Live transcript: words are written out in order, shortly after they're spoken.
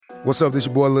What's up, this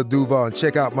your boy Lil Duval, and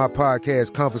check out my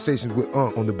podcast, Conversations with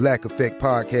Unc, on the Black Effect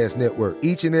Podcast Network.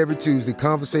 Each and every Tuesday,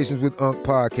 Conversations with Unc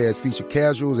podcast feature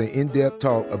casuals and in-depth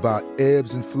talk about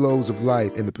ebbs and flows of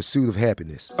life and the pursuit of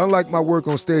happiness. Unlike my work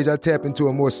on stage, I tap into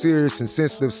a more serious and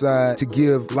sensitive side to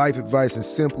give life advice and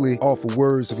simply offer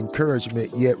words of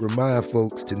encouragement, yet remind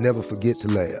folks to never forget to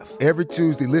laugh. Every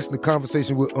Tuesday, listen to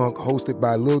Conversations with Unc, hosted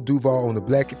by Lil Duval on the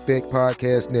Black Effect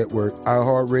Podcast Network,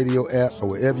 iHeartRadio app, or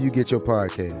wherever you get your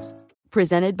podcasts.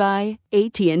 Presented by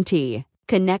AT&T.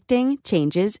 Connecting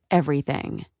changes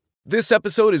everything. This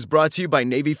episode is brought to you by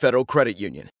Navy Federal Credit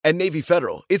Union. At Navy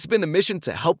Federal, it's been the mission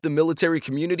to help the military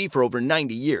community for over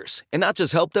 90 years. And not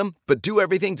just help them, but do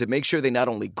everything to make sure they not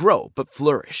only grow, but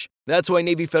flourish. That's why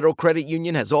Navy Federal Credit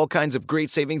Union has all kinds of great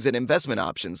savings and investment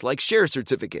options like share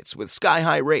certificates with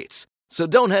sky-high rates. So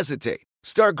don't hesitate.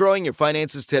 Start growing your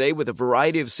finances today with a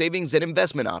variety of savings and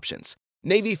investment options.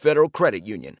 Navy Federal Credit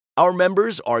Union. Our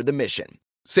members are the mission.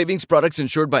 Savings products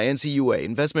insured by NCUA.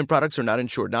 Investment products are not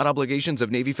insured, not obligations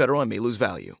of Navy Federal and may lose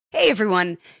value. Hey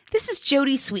everyone, this is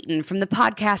Jody Sweeten from the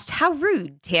podcast How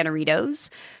Rude,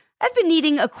 Tanneritos. I've been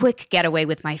needing a quick getaway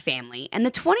with my family, and the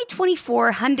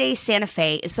 2024 Hyundai Santa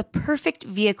Fe is the perfect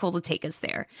vehicle to take us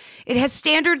there. It has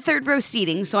standard third-row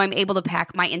seating, so I'm able to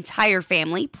pack my entire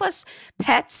family, plus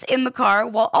pets, in the car,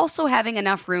 while also having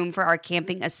enough room for our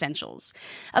camping essentials.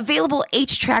 Available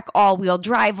H-Track all-wheel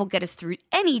drive will get us through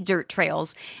any dirt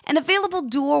trails, and available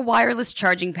dual wireless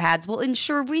charging pads will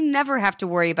ensure we never have to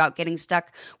worry about getting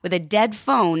stuck with a dead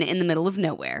phone in the middle of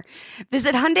nowhere.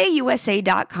 Visit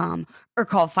HyundaiUSA.com or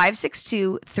call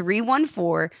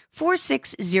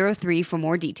 562-314-4603 for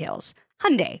more details.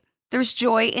 Hyundai, there's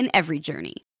joy in every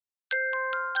journey.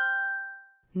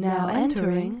 Now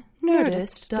entering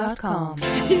Nerdist.com.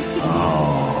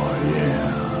 Oh,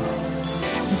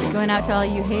 yeah. This is going out to all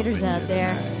you haters out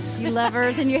there. You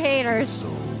lovers and you haters.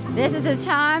 This is the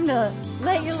time to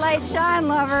let your light shine,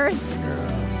 lovers.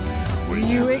 Will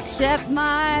you accept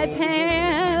my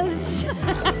pants?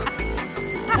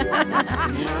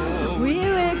 Will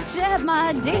you accept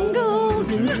my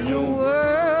dingles into your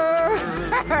world?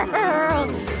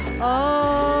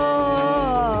 Oh,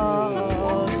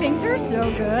 things are so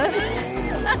good.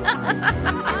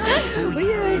 Will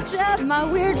you accept my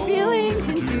weird feelings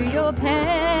into your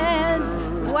pants?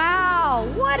 Wow,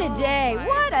 what a day.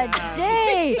 What a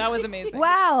day. That was amazing.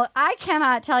 Wow, I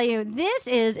cannot tell you.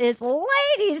 It's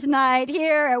ladies' night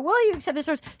here at Will You Accept This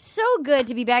Rose? So good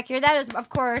to be back here. That is, of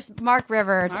course, Mark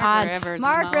Rivers. Mark Rivers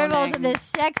with the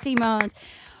sexy moans.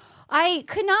 I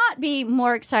could not be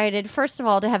more excited, first of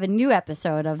all, to have a new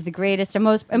episode of the greatest and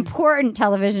most important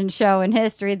television show in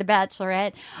history, The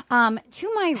Bachelorette.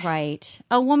 To my right,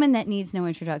 a woman that needs no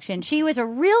introduction. She was a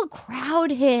real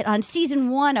crowd hit on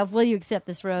season 1 of Will You Accept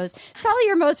This Rose? It's probably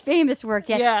your most famous work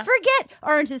yet. Yeah. Forget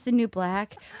Orange is the New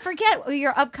Black. Forget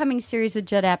your upcoming series with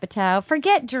Judd Apatow.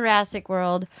 Forget Jurassic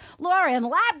World. Lauren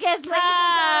Lapkus, ladies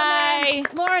and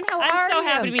gentlemen. Lauren, how are you? I'm so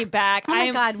happy to be back. Oh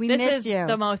my God, we missed you. This is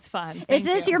the most fun. Is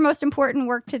this your most important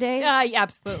work today?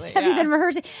 Absolutely. Have you been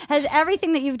rehearsing? Has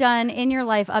everything that you've done in your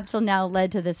life up till now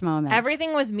led to this moment?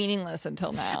 Everything was meaningless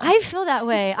until now. I feel that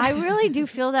way. I really do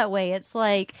feel that way. It's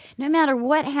like no matter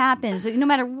what happens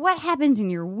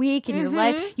in your week, in your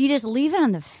life, you just leave it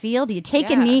on the field. You take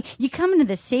a knee. You come into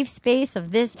the safe space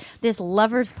of this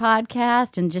lovers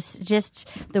podcast, and just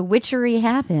the witchery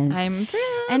happens. I'm thrilled.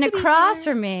 And across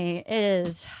from me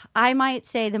is, I might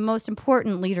say, the most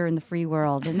important leader in the free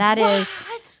world, and that is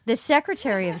the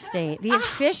Secretary of State, the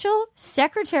official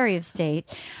Secretary of State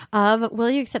of Will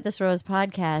You Accept This Rose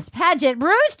podcast, Paget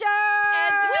Brewster.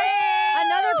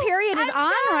 Another period is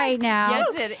on right now.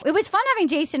 Yes, it was fun having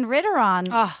Jason Ritter on.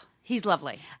 Oh, he's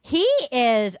lovely. He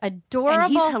is adorable.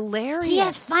 And he's hilarious. He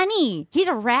is funny. He's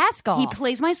a rascal. He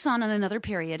plays my son on Another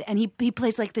Period, and he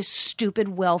plays like this stupid,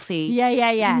 wealthy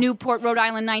Yeah. Newport, Rhode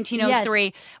Island, 1903.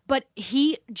 Yes. But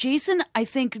Jason, I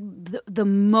think the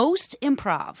most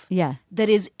improv that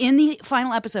is in the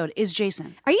final episode is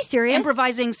Jason. Are you serious?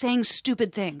 Improvising, saying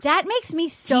stupid things. That makes me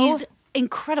so... He's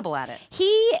incredible at it.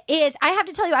 He is. I have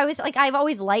to tell you, I've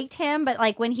always liked him, but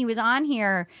like when he was on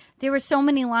here, there were so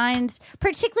many lines,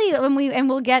 particularly when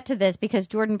we'll get to this because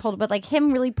Jordan pulled, but like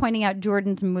him really pointing out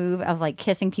Jordan's move of like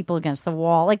kissing people against the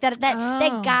wall, like that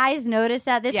guys noticed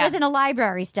that. This was in a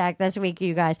library stack this week,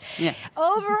 you guys. Yeah.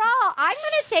 Overall, I'm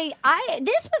gonna say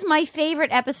this was my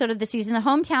favorite episode of the season, the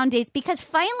hometown dates, because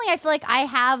finally I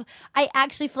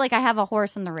actually feel like I have a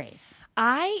horse in the race.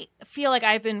 I feel like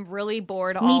I've been really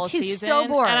bored all season. Me too, so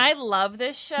bored. And I love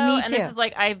this show. Me and too. this is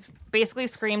like, I've basically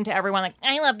screamed to everyone, like,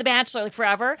 I love The Bachelor, like,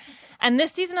 forever. And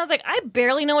this season, I was like, I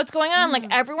barely know what's going on. Like,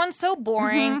 everyone's so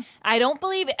boring. I don't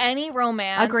believe any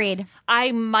romance. Agreed.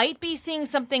 I might be seeing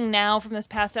something now from this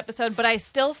past episode, but I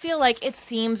still feel like it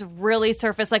seems really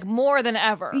surface, like more than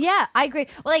ever. Yeah, I agree.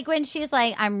 Well, like when she's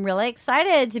like, I'm really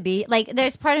excited to be, like,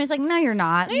 there's part of me that's like, no, you're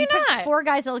not. No, you're not. 4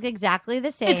 guys that look exactly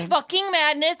the same. It's fucking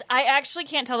madness. I actually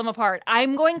can't tell them apart.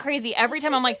 I'm going crazy every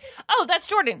time. I'm like, oh, that's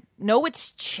Jordan. No,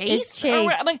 it's Chase. It's Chase.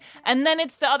 I'm like, and then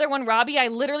it's the other one, Robbie. I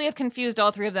literally have confused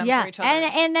all 3 of them for each other.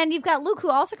 And then you've got Luke, who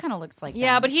also kind of looks like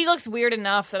yeah, them. but he looks weird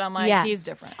enough that I'm like, he's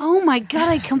different. Oh my God,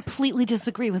 I completely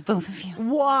disagree with both of you.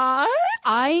 What?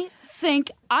 I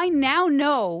think I now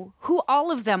know who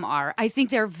all of them are. I think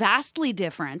they're vastly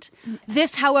different.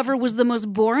 This, however, was the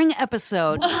most boring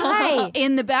episode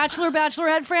in the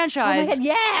Bachelor/Bachelorette franchise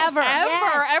ever.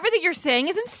 Everything you're saying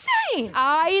is insane.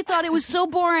 I thought it was so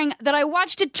boring that I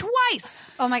watched it twice.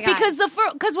 Oh my God.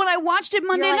 Because when I watched it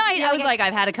Monday night, I was like,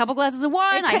 I've had a couple glasses of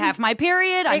wine, I have my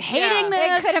period, I'm hating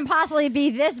this. It couldn't possibly be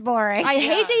this boring. I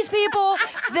hate these people.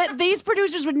 That these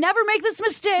producers would never make this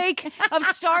mistake of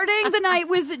starting the night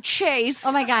with Chase.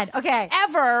 Oh my God. Okay.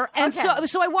 Ever. And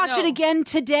so I watched it again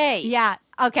today. Yeah.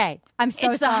 Okay. I'm so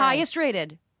It's the highest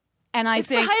rated. And I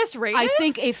think the highest rated? I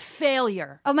think a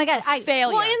failure. Oh my God.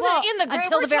 Failure. Well, in the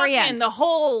until the very end. The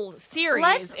whole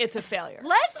series, it's a failure.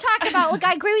 Let's talk about. Look,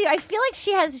 I agree with you. I feel like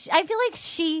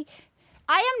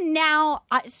I am now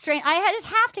strange. I just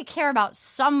have to care about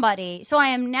somebody, so I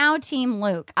am now Team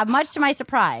Luke. Much to my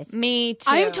surprise. Me too.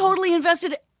 I am totally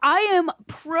invested. I am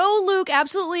pro Luke,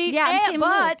 absolutely. Yeah, I'm Team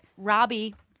but Luke.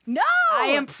 Robbie. No, I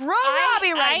am pro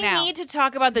Robbie right now. I need to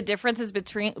talk about the differences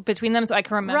between them so I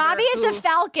can remember. Robbie is the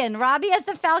Falcon. Robbie is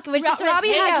the Falcon. Which is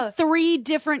Robbie has 3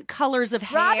 different colors of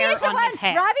hair on his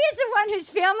head. Robbie is the one whose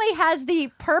family has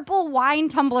the purple wine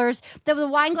tumblers, the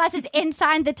wine glasses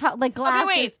inside the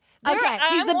glasses. Okay, wait.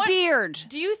 He's the beard.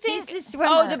 Do you think? He's the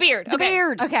swimmer. The beard. The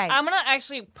beard. Okay. I'm gonna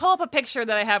actually pull up a picture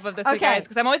that I have of the 3 guys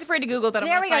because I'm always afraid to Google that.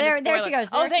 There we go. There she goes.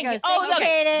 There she goes.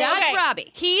 That's Robbie.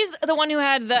 He's the one who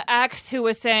had the ex who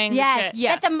was saying. Yes.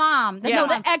 That's a mom. No,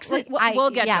 the ex.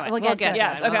 We'll get to it. We'll get to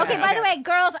it. Okay. By the way,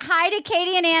 girls, hi to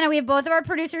Katie and Anna. We have both of our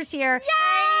producers here.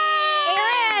 Yay!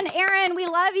 Aaron, we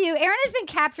love you. Aaron has been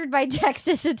captured by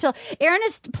Texas until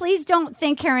please don't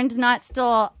think Karen's not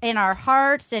still in our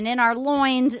hearts and in our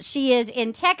loins. She is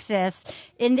in Texas,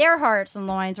 in their hearts and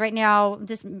loins right now.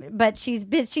 But she's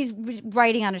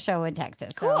writing on a show in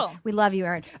Texas. Cool. So we love you,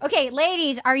 Aaron. Okay,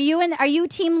 ladies, are you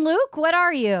Team Luke? What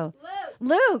are you?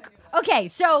 Luke. Okay,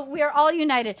 so we are all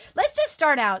united. Let's just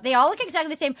start out. They all look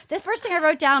exactly the same. The first thing I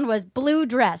wrote down was blue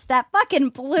dress. That fucking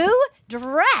blue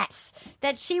dress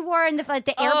that she wore in the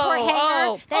airport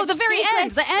hangar. The very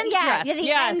end. The end dress. Yeah,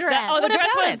 the end dress. The dress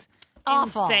was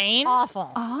awful. Insane.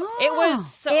 Awful. Oh. It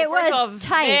was first of all,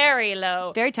 tight. Very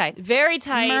low. Very tight. Very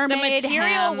tight. Mermaid the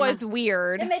material hem. was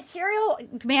weird. The material.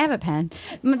 May I have a pen?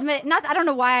 I don't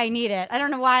know why I need it. I don't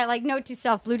know why. Like, note to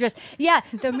self, blue dress. Yeah,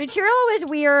 the material was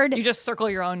weird. You just circle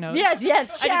your own notes.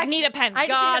 Yes. Check. I just need a pen.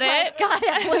 Got it. Got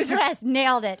it. Blue dress.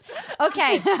 Nailed it.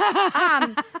 Okay.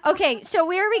 Okay. So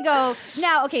where we go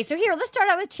now? Okay. So here, let's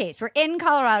start out with Chase. We're in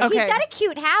Colorado. Okay. He's got a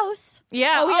cute house.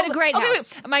 Yeah. he had a great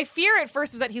house. Wait. My fear at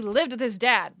first was that he lived with his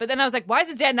dad, but then I was like, why is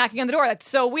his dad knocking on the door? That's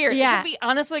so weird. Yeah. It took me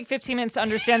honestly like 15 minutes to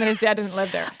understand that his dad didn't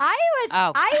live there. I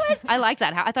liked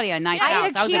that house. I thought he had a nice house. I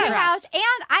had a cute house, and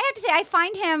I have to say, I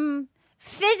find him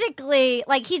physically,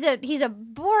 like, he's a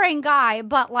boring guy,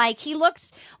 but like he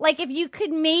looks like if you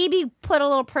could maybe put a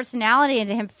little personality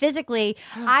into him physically,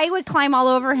 I would climb all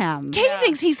over him. Katie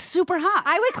thinks he's super hot.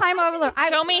 I would climb over.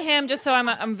 Show me him just so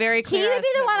I'm very clear. He would be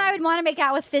the one I would want to make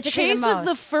out with physically. Chase the most. was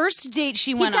the first date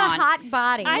she went on. on. He's got a hot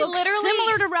body. I Looks literally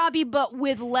similar to Robbie, but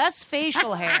with less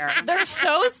facial hair. They're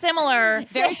so similar,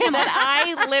 Very similar.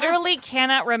 that I literally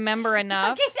cannot remember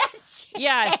enough. Okay, that's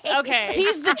Yes, okay.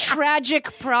 He's the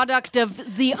tragic product of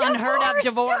the unheard of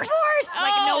divorce.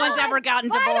 Like no one's ever gotten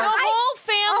divorced. The whole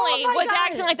family was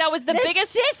acting like that was the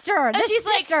biggest sister. And The she's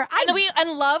sister. like,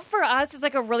 and love for us is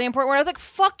like a really important word. I was like,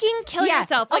 fucking kill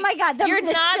yourself. Oh Like, my God, you're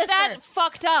the not sister. that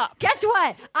fucked up. Guess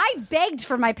what? I begged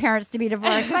for my parents to be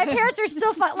divorced. My parents are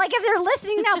still like, if they're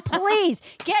listening now, please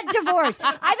get divorced.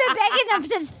 I've been begging them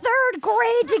since 3rd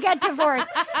grade to get divorced.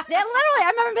 They literally,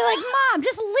 I remember being like, Mom,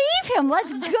 just leave him.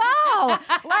 Let's go. I'll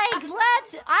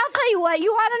tell you what,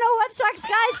 you want to know what sucks,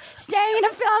 guys? Staying in a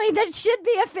family that should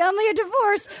be a family of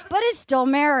divorce, but is still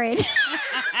married. married.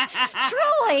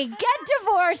 Truly, get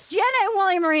divorced. Jenna and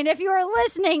William Marine, if you are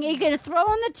listening, you can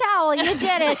throw in the towel. You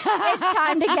did it. It's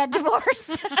time to get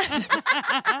divorced.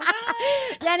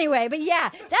 Anyway, but yeah,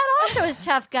 that also is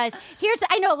tough, guys.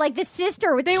 I know, like the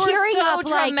sister with tearing so up,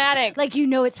 dramatic. like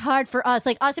it's hard for us,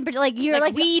 like us, like you're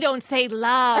like we don't say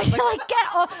love.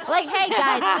 Like hey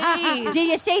guys, please. Did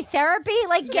you say therapy?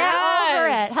 Like get over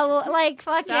it. Hello, like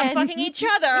fucking stop fucking each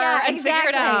other and figure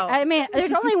it out. I mean,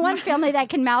 there's only one family that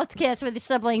can mouth kiss with his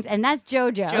siblings, and that's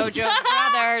JoJo's. JoJo's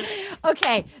brothers.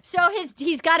 Okay, so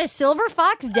he's got a silver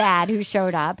fox dad who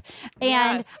showed up,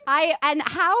 and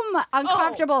how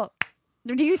uncomfortable.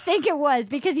 Do you think it was?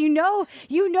 Because you know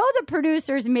the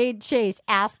producers made Chase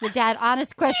ask the dad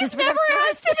honest questions. He's never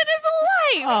asked him in his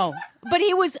life. Oh, but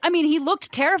he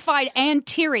looked terrified and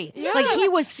teary. Yeah. Like he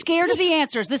was scared of the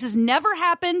answers. This has never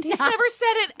happened. He's never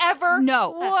said it ever.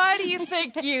 No. What do you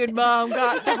think Mom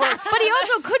got? But he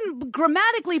also couldn't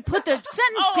grammatically put the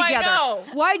sentence together.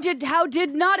 I know. How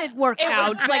did not it work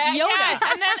out? Like Yoda. Yes,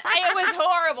 and then it was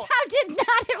horrible. How did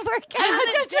not it work out?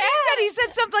 That's what he said. He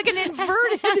said something like an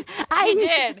inverted. He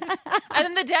did. And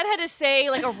then the dad had to say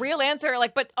like a real answer,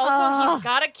 like, but also he's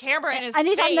got a camera in his and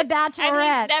he's face, on The Bachelorette.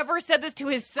 And he's never said this to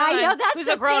his son. I know, that's who's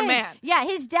the a grown thing. man. Yeah,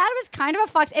 his dad was kind of a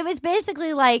fox. It was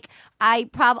basically like I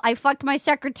fucked my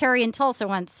secretary in Tulsa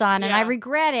once, son, and I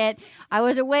regret it. I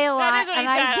was away a lot, That is what and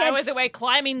he said. I was away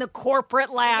climbing the corporate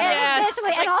ladder. Yes.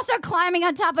 Basically, and also climbing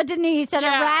on top of Denise and a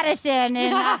Radisson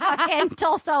in fucking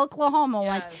Tulsa, Oklahoma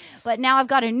once. But now I've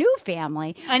got a new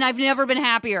family, and I've never been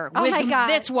happier with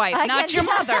this wife, not your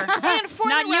mother, and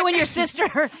not you and your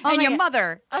sister and your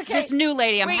mother. Okay. This new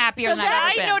lady, I'm happier than I've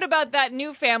ever been. Side note about that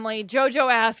new family: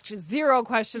 JoJo asked 0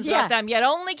 questions about them, yet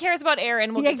only cares about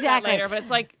Aaron. We'll get to that later. But it's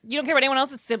like you don't care about anyone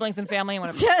else's siblings and family and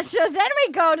whatever. So then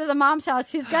we go to the mom's house,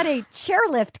 who's got a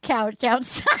chairlift couch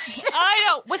outside. I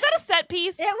know. Was that a set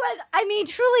piece? It was. I mean,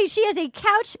 truly, she has a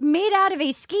couch made out of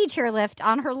a ski chairlift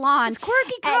on her lawn. It's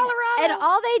quirky, Colorado. And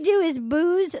all they do is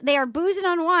booze. They are boozing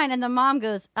on wine, and the mom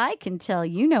goes, "I can tell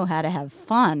you know how to have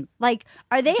fun." Like,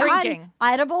 are they drinking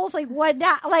on edibles? Like what?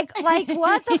 Like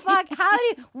what the fuck? How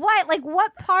do what? Like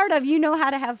what part of you know how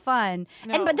to have fun?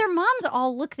 No. And but their moms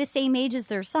all look the same age as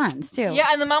their sons too. Yeah,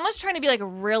 and the mom was trying to be like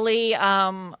really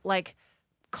like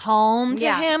calm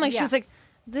to him. Like she was like,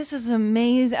 "This is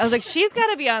amazing." I was like, "She's got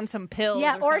to be on some pills."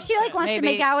 Yeah, or she like wants to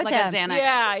make out with like him. A Xanax.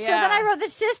 Yeah. So then I wrote, the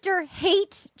sister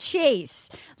hates Chase.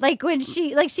 Like when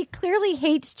she clearly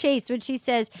hates Chase when she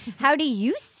says, "How do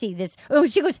you see this?" Oh,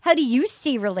 she goes, "How do you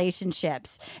see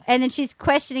relationships?" And then she's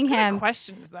questioning him.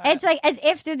 Questions that. It's like as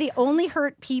if they're the only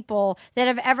hurt people that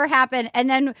have ever happened. And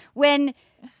then when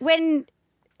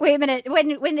wait a minute,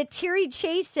 when the Terry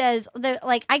Chase says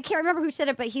I can't remember who said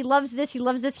it, but he loves this,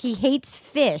 he hates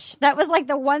fish. That was like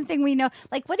the one thing we know.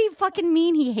 Like, what do you fucking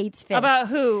mean he hates fish? About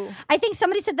who? I think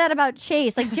somebody said that about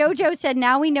Chase. Like JoJo said,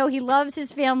 now we know he loves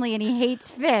his family and he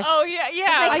hates fish. Oh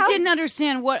yeah. Like, I didn't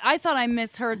understand I thought I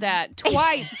misheard that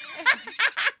twice.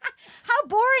 How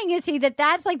boring is he that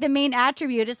that's like the main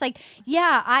attribute? It's like,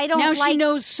 yeah, I don't now like... she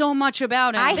knows so much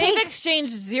about him. They've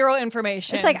exchanged 0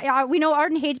 information. It's like, we know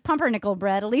Arden hates pumpernickel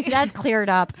bread. At least that's cleared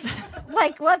up.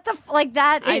 Like, what the... Like,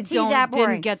 that...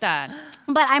 Didn't get that.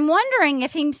 But I'm wondering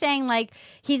if he's saying, like,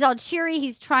 he's all cheery,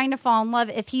 he's trying to fall in love,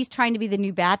 if he's trying to be the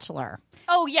new Bachelor.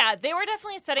 Oh, yeah. They were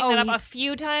definitely setting that up a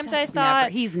few times, I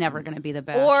thought. He's never going to be the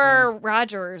Bachelor. Or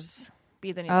Rogers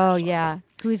be the new Bachelor. Yeah.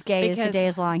 Who's gay as the day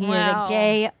is long. He is as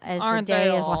gay as the Aren't day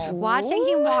they is long. all? Watching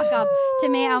him walk up to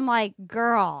me, I'm like,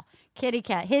 girl, kitty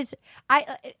cat.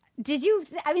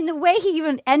 The way he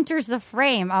even enters the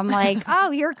frame, I'm like,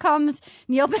 oh, here comes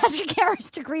Neil Patrick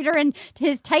Harris to greet her in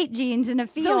his tight jeans in a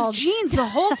field. Those jeans the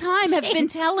whole time have been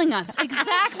telling us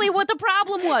exactly what the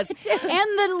problem was. And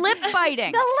the lip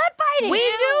biting. The lip biting. We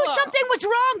knew something was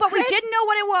wrong, but we didn't know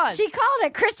what it was. She called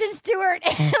it Kristen Stewart.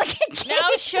 Now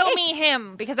show me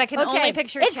him, because I can only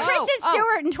picture It's Kristen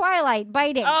Stewart in Twilight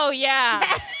biting. Oh, yeah.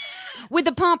 With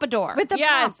the pompadour. With the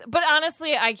yes, but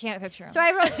honestly, I can't picture him. So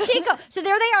I wrote Chico. So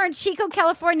there they are in Chico,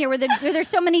 California, where there's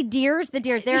so many deers. The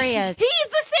deers. There he is. He's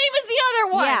the same as the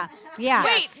other one. Yeah.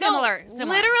 Wait, similar.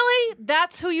 Literally,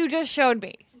 that's who you just showed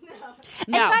me.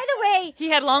 And by the way, he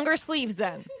had longer sleeves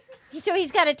then. So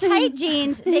he's got a tight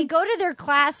jeans. They go to their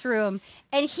classroom,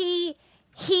 and he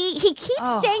keeps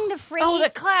saying the phrase. Oh, the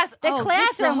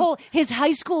classroom. His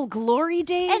high school glory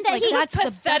days. And that That's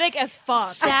pathetic as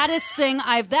fuck. Saddest thing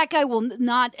that guy will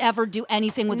not ever do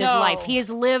anything with his life. He has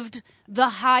lived the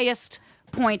highest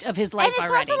point of his life and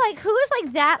it's already. also like, who is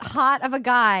like that hot of a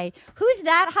guy? Who's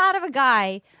that hot of a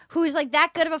guy who's like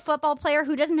that good of a football player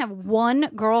who doesn't have one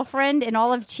girlfriend in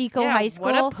all of Chico High School.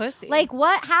 What a pussy. Like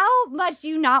what? How much do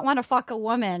you not want to fuck a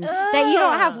woman that you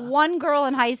don't have one girl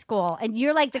in high school and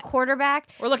you're like the quarterback?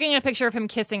 We're looking at a picture of him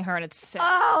kissing her and it's sick.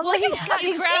 Oh, Well, he's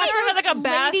He's grabbing her like a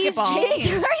basketball. He's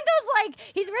wearing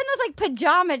those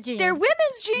pajama jeans. They're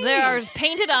women's jeans. They're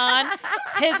painted on.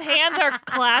 His hands are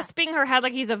clasping her head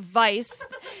like he's a vice.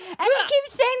 And he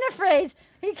keeps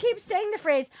saying the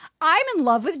phrase, I'm in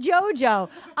love with JoJo.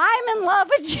 I'm in love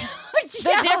with JoJo.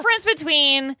 The difference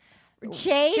between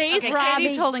Chase, Robbie.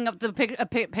 Katie's holding up the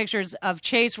pictures of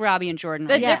Chase, Robbie, and Jordan.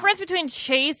 the difference between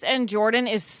Chase and Jordan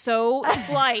is so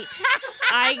slight.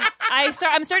 I'm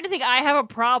starting to think I have a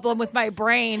problem with my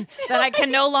brain that I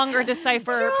can no longer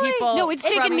decipher people. No, it's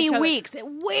taken me weeks. It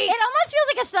almost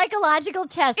feels like a psychological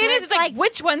test. It is. It's like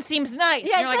which one seems nice?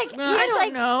 Yeah, you're it's I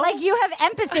don't know. Like you have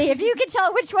empathy. If you can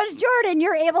tell which one's Jordan,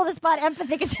 you're able to spot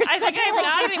empathy because I think I'm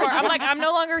not anymore. I'm like, I'm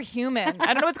no longer human.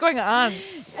 I don't know what's going on.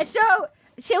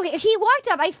 So he walked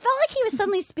up. I felt like he was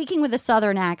suddenly speaking with a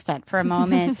southern accent for a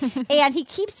moment. And he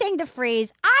keeps saying the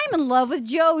phrase, I'm in love with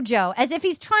JoJo, as if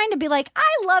he's trying to be like,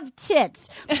 I love tits.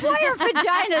 Boy, are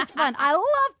vaginas fun. I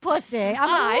love pussy.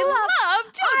 I'm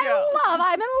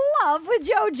in love with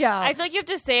JoJo. I feel like you have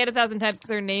to say it 1,000 times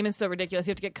because her name is so ridiculous.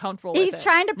 You have to get comfortable with it. He's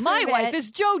trying to prove My wife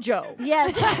is JoJo.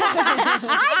 Yes.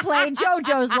 I play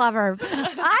JoJo's lover.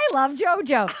 I love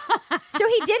JoJo. So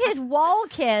he did his wall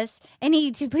kiss, and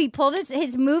he pulled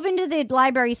his move into the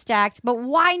library stacks, but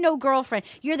why no girlfriend?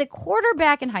 You're the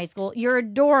quarterback in high school. You're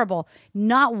adorable.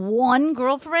 Not one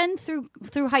girlfriend through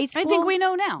high school? I think we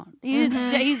know now.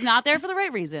 He's not there for the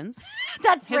right reasons.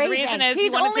 That His reason is he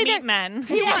wanted to meet men.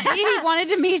 He wanted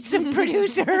to meet some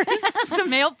producers, some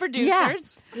male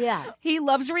producers. Yeah. He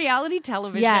loves reality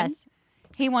television. Yes.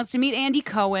 He wants to meet Andy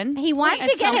Cohen. He wants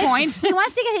to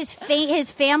get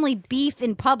his family beef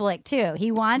in public too.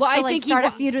 He wants to start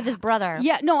a feud with his brother.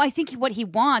 Yeah, no, I think what he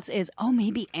wants is,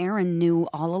 maybe Aaron knew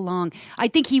all along. I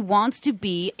think he wants to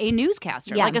be a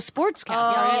newscaster, like a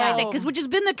sportscaster, which has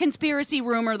been the conspiracy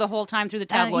rumor the whole time through the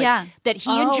tabloids that he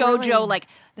and JoJo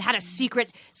had a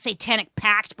secret satanic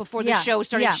pact before the show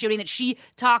started shooting. That she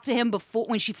talked to him before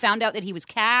when she found out that he was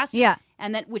cast. Yeah.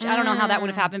 And then, which I don't know how that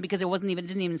would have happened because it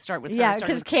didn't even start with her. Yeah, it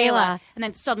started with Kayla. And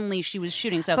then suddenly she was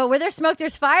shooting. So, but where there's smoke,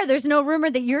 there's fire. There's no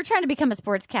rumor that you're trying to become a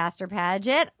sportscaster,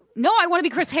 Paget. no, I want to be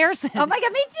Chris Harrison. Oh my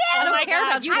God, me too. I don't care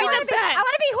about you. I want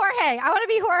to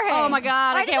be Jorge. Oh my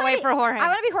God, I can't wait for Jorge. I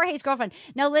want to be Jorge's girlfriend.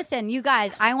 Now listen, you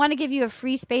guys, I want to give you a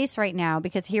free space right now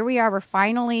because here we are. We're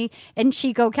finally in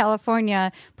Chico,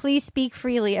 California. Please speak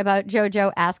freely about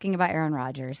JoJo asking about Aaron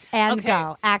Rodgers. And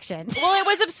go. Action. Well, it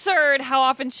was absurd how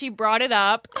often she brought it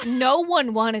up. No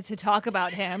one wanted to talk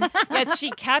about him, yet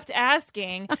she kept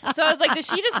asking. So I was like, does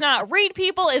she just not read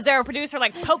people? Is there a producer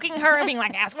like poking her and being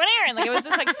like, ask what Aaron? Like it was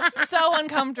just like so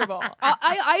uncomfortable.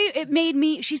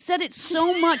 She said it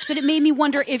so much that it made me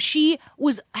wonder if she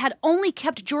had only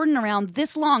kept Jordan around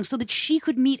this long so that she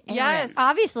could meet Aaron. Yes.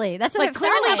 Obviously. That's what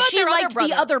clearly she liked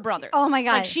the other brother. Oh my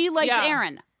God. Like she likes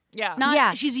Aaron.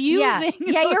 Yeah. She's using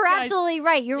Yeah, you're guys. absolutely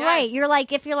right. You're right. You're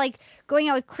like, if you're like going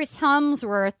out with Chris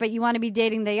Hemsworth, but you want to be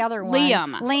dating the other one.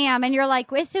 Liam. And you're like,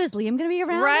 wait, so is Liam going to be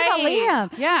around? Right. What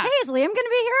about Liam? Yeah. Hey, is Liam going to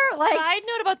be here? Like, side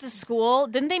note about the school,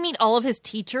 didn't they meet all of his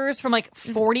teachers from like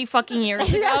 40 fucking years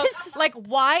ago? Yes. Like,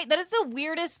 why? That is the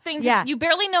weirdest thing. You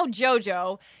barely know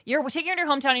JoJo. You're taking her to your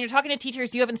hometown and you're talking to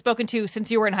teachers you haven't spoken to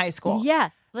since you were in high school.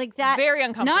 yeah. Like that. Very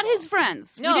uncomfortable. Not his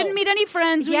friends. No. We didn't meet any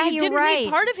friends. Yeah, We didn't meet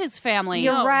part of his family.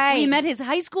 You're right. We met his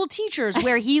high school teachers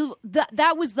where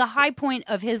that was the high point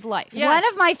of his life. Yes. One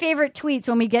of my favorite tweets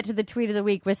when we get to the tweet of the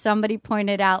week was somebody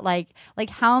pointed out like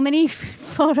how many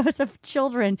photos of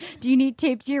children do you need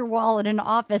taped to your wall in an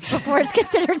office before it's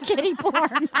considered kiddie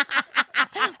porn?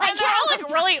 And they're all like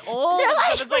really old.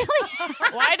 It's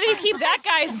like, why did you keep that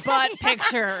guy's butt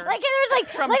picture? Like there's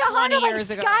from 100 years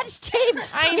ago. scotch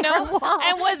taped. I know.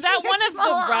 And was that one of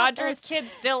the Rodgers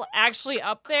kids still actually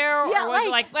up there? Yeah, or was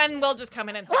it like, then we'll just come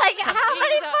in and like how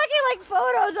many fucking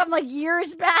photos of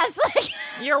years past?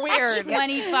 You're weird.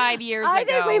 25 years ago. I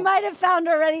think we might have found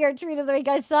already our tweet of the week.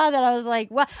 I saw that. I was like,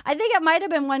 well, I think it might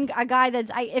have been a guy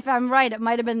if I'm right, it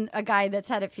might have been a guy that's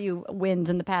had a few wins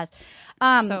in the past.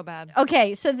 So bad.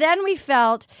 Okay, so then we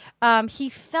felt he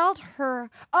felt her.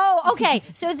 Oh, okay.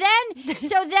 So then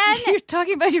You're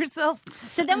talking about yourself.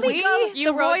 So then we go.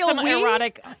 You wrote some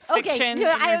erotic fiction.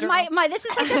 Okay, this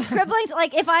is like the scribblings.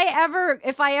 Like if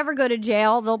I ever go to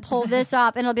jail, they'll pull this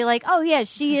up and it'll be like, oh yeah,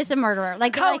 she is the murderer.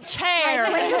 Like Co-chair.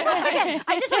 Again,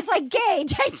 I just was like gay,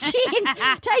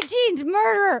 tight jeans,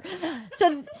 murderer.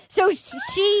 So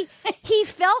he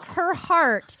felt her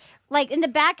heart like in the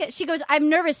back, she goes, "I'm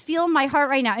nervous, feeling my heart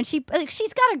right now," and she's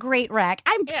got a great rack.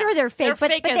 I'm sure they're fake, they're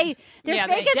fake as fuck. They're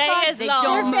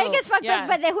fake as fuck.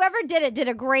 But whoever did it did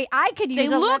a great. I could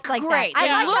use a look like great.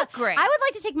 that. They look great. I would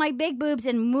like to take my big boobs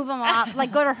and move them up,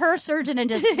 like go to her surgeon and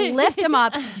just lift them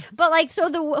up. But like, so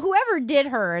whoever did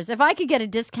hers, if I could get a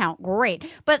discount, great.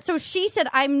 But so she said,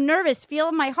 "I'm nervous,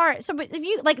 feeling my heart." So, but if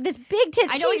you like this big tit,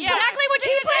 I know exactly what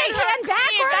you're saying. His hand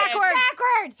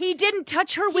backwards. He didn't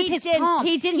touch her with his palm.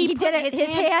 He didn't. He did it his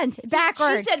hand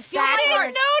backwards. She said, "Feel my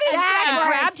heart." He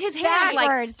grabbed his hand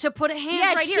like to put a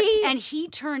hand right here, and he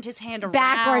turned his hand around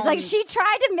backwards. Like she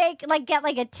tried to get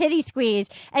like a titty squeeze,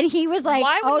 and he was like,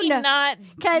 "Why would he no. not?"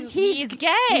 Because he's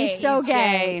gay. He's so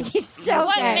gay. He's so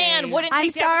what gay. Man wouldn't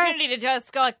take the opportunity to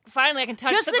just go? Like, finally, I can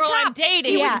touch just the girl top. I'm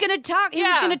dating. He was going to talk. He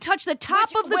was going to touch the top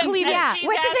of the cleavage. Yeah,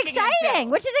 which is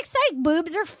exciting.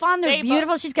 Boobs are fun. They're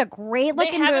beautiful. She's got great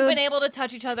looking boobs. They haven't been able to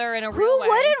touch each other in a real way. Who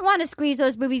wouldn't want to squeeze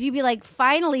those boobies? You'd be like,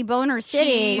 finally, Boner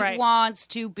City. He wants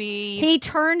to be. He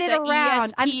turned it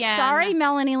around. ESPN. I'm sorry,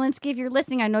 Melanie Linsky, if you're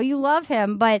listening. I know you love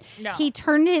him, but he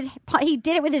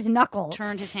did it with his knuckles.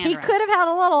 Turned his hand around. He could have had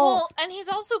a little. Well, and he's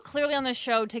also clearly on the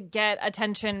show to get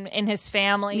attention in his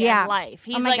family and life.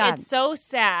 He's it's so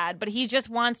sad, but he just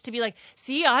wants to be like,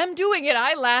 see, I'm doing it.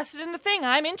 I lasted in the thing.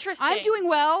 I'm interesting. I'm doing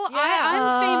well. Yeah.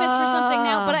 I'm famous for something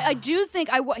now. But I do think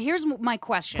here's my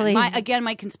question. Please.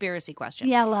 My conspiracy question.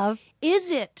 Yeah, love.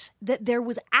 Is it that there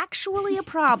was actually a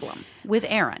problem with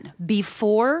Aaron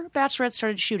before Bachelorette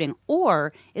started shooting?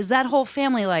 Or is that whole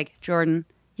family like, Jordan,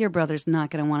 your brother's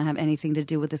not going to want to have anything to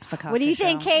do with this fakaka What do you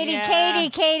think, show? Katie? Yeah.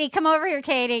 Katie, come over here,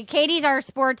 Katie. Katie's our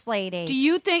sports lady. Do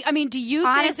you think? Honestly,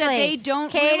 think that they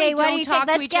don't Katie, really what don't do you talk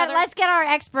think? to each other? Let's get our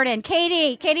expert in.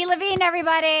 Katie Levine,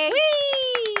 everybody.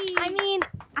 Whee! I mean,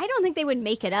 I don't think they would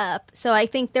make it up. So I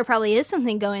think there probably is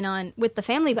something going on with the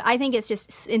family, but I think it's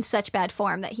just in such bad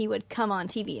form that he would come on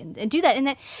TV and do that.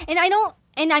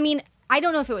 I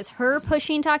don't know if it was her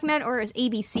pushing talking about it or it was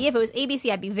ABC. If it was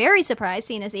ABC, I'd be very surprised,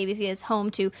 seeing as ABC is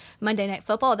home to Monday Night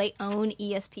Football. They own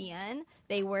ESPN.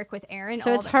 They work with Aaron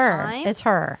all the time. It's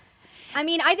her. I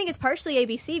mean, I think it's partially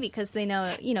ABC because they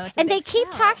know, it's and they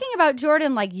keep talking about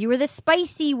Jordan like you were the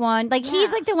spicy one. Like he's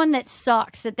like the one that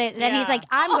sucks. That he's like,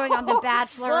 I'm going on The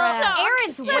Bachelorette.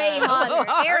 Aaron's way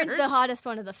hotter. Aaron's the hottest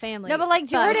one of the family. No, but like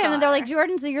Jordan, and they're like,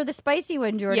 you're the spicy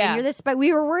one, Jordan. Yeah. You're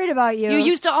we were worried about you. You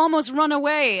used to almost run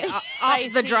away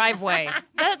off the driveway.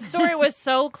 That story was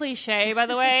so cliche, by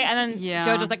the way. And then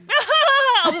JoJo was like,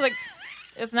 I was like,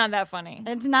 it's not that funny.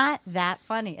 It's not that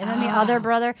funny. And then the other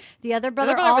brother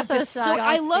also sucks. So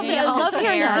I love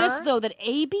hearing this, though, that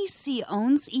ABC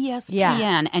owns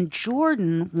ESPN and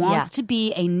Jordan wants to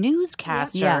be a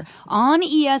newscaster on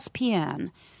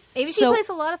ESPN. ABC plays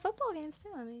a lot of football games, too.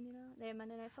 I mean, they have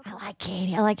Monday Night Football. I like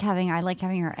Katie. I like having her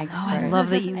expert. Oh, I love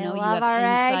that you have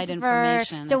inside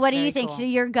information. So what do you think? Cool. So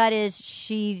your gut is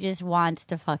she just wants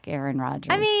to fuck Aaron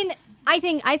Rodgers. I mean, I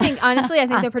think honestly, I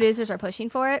think the producers are pushing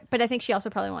for it, but I think she also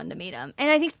probably wanted to meet him, and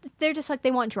I think they're just like they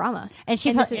want drama, and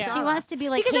she wants to be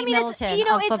like because Kate Middleton.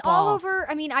 It's it's all over.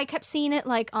 I mean, I kept seeing it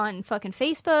like on fucking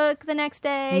Facebook the next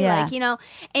day,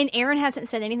 and Aaron hasn't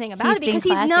said anything about it because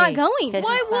he's not going.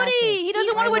 Why would he? He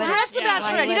doesn't want to address the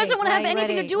Bachelorette. He doesn't want to have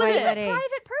anything to do with it. He's a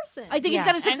private person. I think he's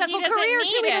got a successful career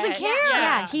too. He doesn't care.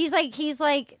 Yeah, he's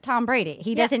like Tom Brady.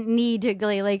 He doesn't need to go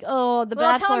like, oh, the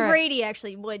Bachelor. Tom Brady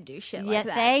actually would do shit like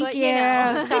that. Thank you.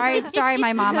 Sorry,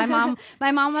 my mom.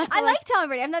 My mom was. I like Tom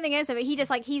Brady. I'm nothing against him, but he just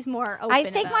like he's more open. I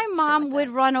think my mom would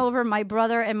run over my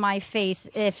brother and my face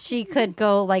if she could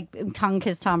go like tongue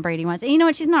kiss Tom Brady once. And you know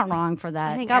what? She's not wrong for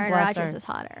that. I think God Aaron bless Rodgers her. is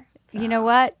hotter. So. You know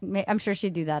what? I'm sure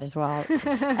she'd do that as well,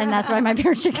 and that's why my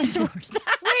parents should get divorced.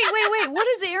 Wait! What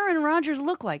does Aaron Rodgers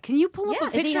look like? Can you pull up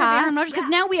a picture of Aaron Rodgers? Because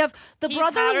now we have He's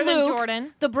brother hotter Luke, than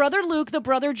Jordan. the brother Luke, the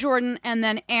brother Jordan, and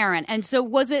then Aaron. And so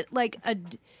was it like a?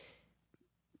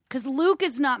 Because Luke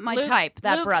is not my type.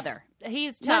 Luke's brother.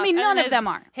 He's tough. I mean, none of them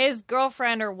are. His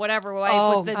girlfriend or whatever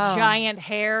wife with the giant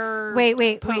hair.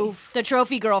 Wait. The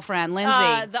trophy girlfriend, Lindsay.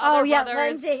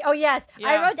 Lindsay. Oh, yes. Yeah.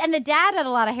 I wrote, and the dad had a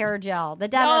lot of hair gel. The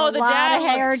dad had a lot of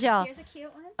hair gel. Here's a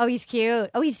cute one. Oh, he's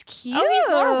cute. Oh, he's cute. Oh, he's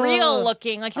more real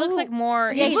looking. Like, he looks like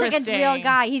more interesting. He's like a real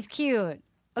guy. He's cute.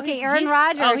 Okay, Aaron he's,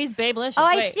 Rodgers. Oh, he's babelicious. Oh,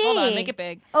 I Wait, see. Hold on, make it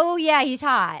big. Oh, yeah, he's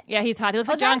hot. Yeah, he's hot. He looks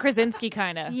like John Krasinski,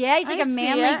 kind of. Yeah, he's like a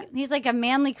manly. He's like a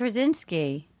manly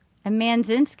Krasinski, a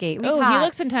Manzinski. He's hot. He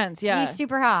looks intense. Yeah, he's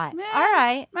super hot. Yeah. All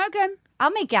right, okay.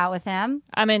 I'll make out with him.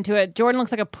 I'm into it. Jordan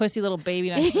looks like a pussy little baby.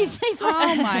 He's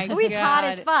oh my god, he's hot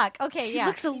as fuck. Okay, he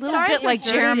looks a little bit like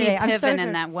Jeremy Piven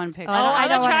in that one picture.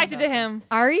 I'm attracted to him.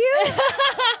 Are you?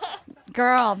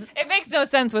 Girl. It makes no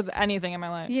sense with anything in my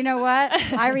life. You know what?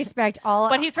 I respect all.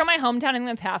 But he's from my hometown. I think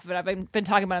that's half of it. I've been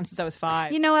talking about him since I was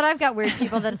 5. You know what? I've got weird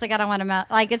people that it's like I don't want to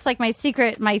like. It's like my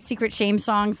secret shame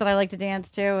songs that I like to dance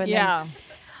to. And yeah.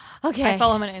 Then, okay. I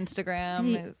follow him on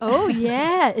Instagram. Oh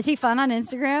yeah, is he fun on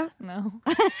Instagram? No.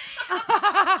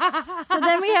 So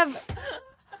then we have.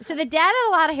 So the dad had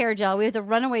a lot of hair gel. We have the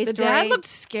runaway story. The dad looked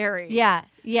scary. Yeah.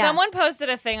 Someone posted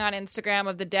a thing on Instagram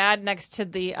of the dad next to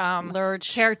the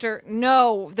character.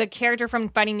 No, the character from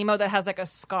Finding Nemo that has like a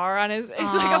scar on his. It's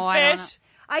like a fish.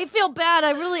 I feel bad.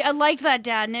 I liked that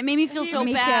dad, and it made me feel so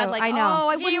me bad. Too. Like, I know.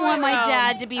 I wouldn't want my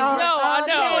dad to be. No,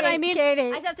 Katie, what I mean. Katie.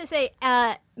 I just have to say,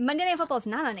 Monday Night Football is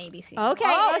not on ABC.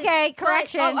 Okay,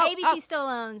 correction. ABC still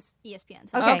owns ESPN.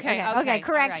 So. Okay.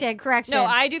 Correction. No,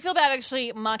 I do feel bad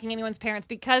actually mocking anyone's parents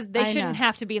because they shouldn't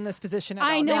have to be in this position at all.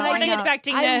 I know. They weren't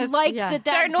expecting this. I liked that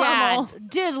They're normal. dad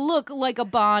did look like a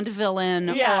Bond villain,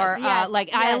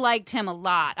 I liked him a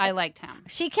lot. I liked him.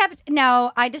 She kept.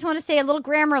 No, I just want to say a little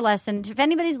grammar lesson. If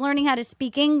anybody's learning how to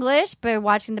speak English by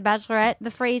watching The Bachelorette,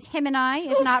 the phrase "him and I"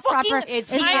 is not proper.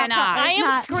 It's him and I. I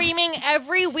am screaming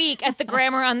every week at the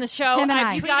grammar on the show. Him and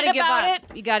I. You gotta give up.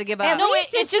 You gotta give up. No,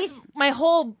 it's just my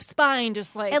whole spine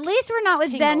just like. At least we're not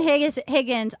with tingles. Ben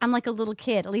Higgins. I'm like a little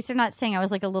kid. At least they're not saying I was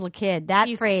like a little kid.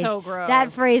 He's so gross.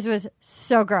 That phrase was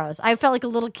so gross. I felt like a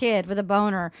little kid with a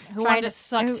boner Who wanted to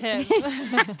suck tits.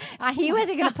 He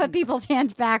wasn't going to put people's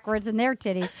hands backwards in their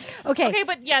titties. Okay,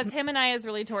 but yes, him and I is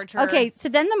really torture. Okay, so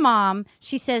then the mom,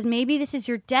 she says, maybe this is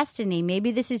your destiny.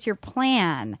 Maybe this is your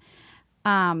plan.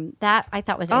 That I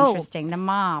thought was interesting. The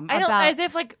mom. As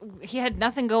if like he had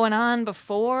nothing going on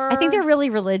before. I think they're really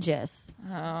religious.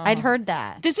 I'd heard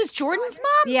that. This is Jordan's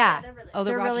mom? Yeah.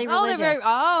 They're really religious.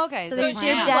 Okay. So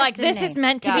she's like, this is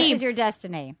meant to be. This is your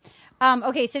destiny.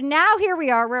 Okay, so now here we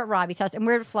are. We're at Robbie's house, and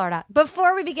we're in Florida.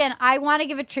 Before we begin, I want to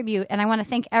give a tribute, and I want to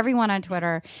thank everyone on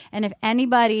Twitter. And if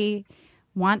anybody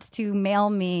wants to mail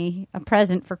me a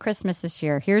present for Christmas this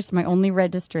year, here's my only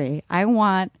registry.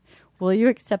 Will you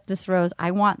accept this, Rose? I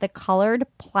want the colored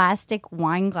plastic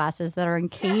wine glasses that are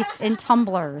encased in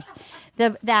tumblers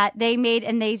that they made,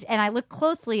 and I looked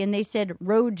closely, and they said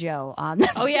Rojo on them.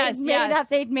 Oh yes,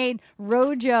 They'd made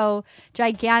Rojo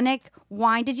gigantic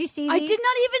wine. Did you see these? I did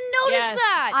not even notice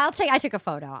that. I took a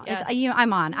photo. Yes.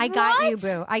 I'm on. I got you,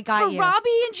 boo. I got for you. Robbie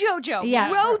and JoJo.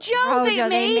 Yeah. Rojo. They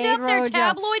made up their Rojo.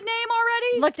 tabloid name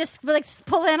already. Look, just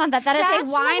pull in on that. That is That's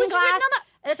a what wine was glass. written on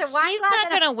It's a wine He's glass.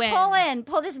 not gonna win.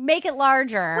 Pull this, make it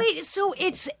larger. Wait, so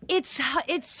it's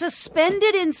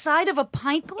suspended inside of a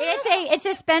pint glass? It's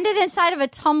suspended inside of a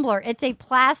tumbler. It's a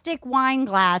plastic wine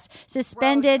glass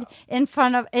suspended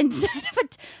inside of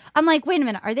it. I'm like, wait a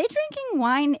minute. Are they drinking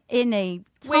wine in a?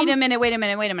 Wait a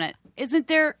minute.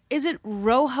 Isn't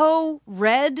Rojo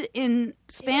red in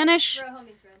Spanish? Rojo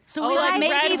means red. So is it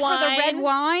maybe for the red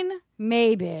wine?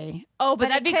 Maybe. Oh, but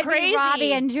that'd be it could crazy. Be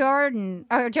Robbie and Jordan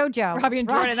or JoJo. Robbie and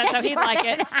Jordan. That's how he'd like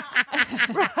it.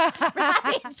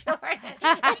 Robbie and Jordan.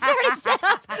 It's already set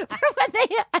up for when they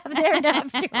have their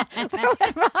nuptial. For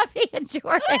when Robbie and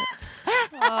Jordan.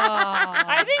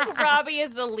 I think Robbie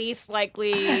is the least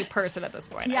likely person at this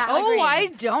point. Yeah. Oh, agreed. I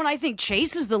don't. I think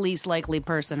Chase is the least likely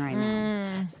person right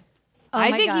now. Oh I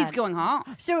my think God. he's going home.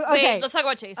 So okay, Wait, let's talk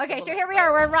about Chase. Okay, so here we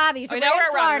are. We're at Robbie. So Okay, now we're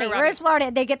at Robbie. We're in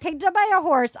Florida. They get picked up by a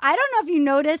horse. I don't know if you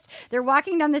noticed. They're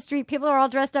walking down the street. People are all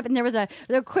dressed up, and there was a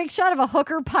quick shot of a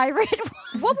hooker pirate.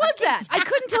 What was that? I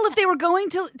couldn't tell if they were going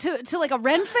to like a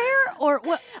Ren fair or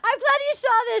what. I'm glad you saw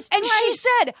this. And she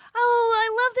said, "Oh,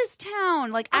 I love this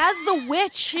town." Like as the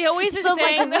witch, She always is the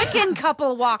saying like Wiccan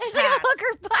couple walked There's like past. a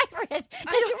hooker pirate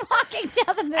just walking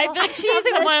down the middle. I feel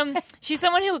like she's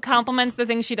someone who compliments the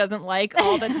things she doesn't like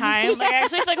all the time. Like I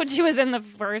actually feel like when she was in the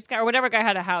first guy or whatever guy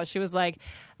had a house, she was like,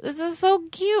 "This is so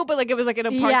cute," but like it was like in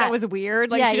a part that was weird.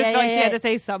 Like she just felt like she had to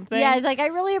say something. Yeah, it's like I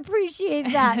really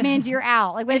appreciate that. Means you're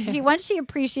out. Like once she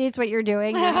appreciates what you're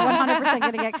doing, you're 100%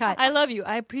 going to get cut. I love you.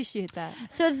 I appreciate that.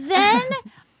 So then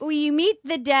we meet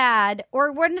the dad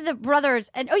or one of the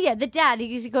brothers, and the dad.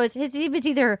 He goes, his name is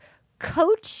either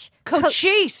Coach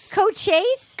Chase.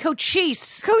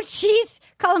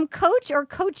 Call him Coach or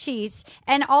Coachies,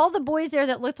 and all the boys there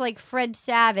that looked like Fred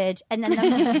Savage, and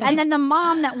then the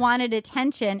mom that wanted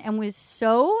attention and was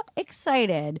so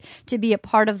excited to be a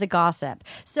part of the gossip.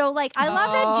 So like I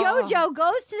love that JoJo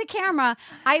goes to the camera.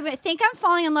 I think I'm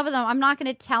falling in love with him. I'm not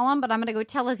going to tell him, but I'm going to go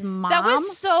tell his mom. That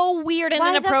was so weird and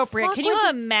Why the inappropriate. fuck Can you would you-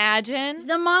 imagine?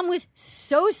 The mom was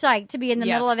so psyched to be in the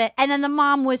Yes. middle of it, and then the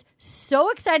mom was so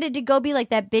excited to go be like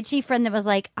that bitchy friend that was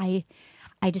like,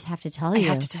 I just have to tell you. I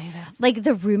have to tell you this. Like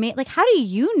the roommate, like how do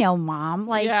you know, mom?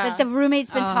 Like that the roommate's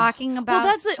been talking about.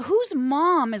 Well, that's whose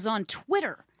mom is on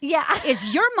Twitter. Yeah.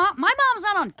 Is your mom? My mom's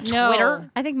not on No.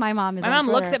 Twitter. I think my mom is My on mom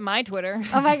Twitter. looks at my Twitter.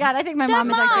 Oh my God, I think my That mom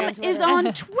is actually on mom Twitter. is on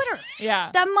Twitter. Yeah.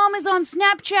 That mom is on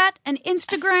Snapchat and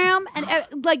Instagram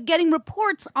and like getting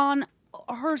reports on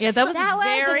her Yeah, that was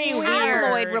very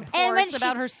tabloid weird. reports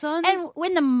about her sons. And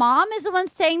when the mom is the one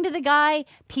saying to the guy,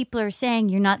 people are saying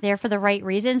you're not there for the right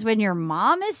reasons. When your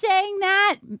mom is saying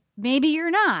that, maybe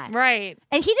you're not. Right.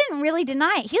 And he didn't really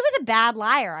deny it. He was a bad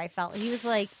liar, I felt. He was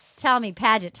like, tell me,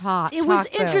 Paget, talk. It was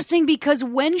talk, boo. interesting because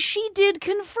when she did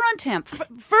confront him,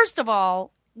 first of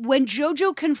all, when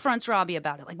JoJo confronts Robbie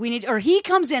about it, he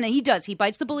comes in and he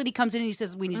bites the bullet. He comes in and he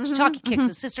says, we need to talk. He kicks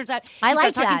his sister's out. I He like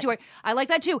starts talking that. to her. I like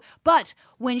that too. But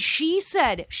when she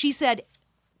said,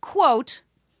 quote,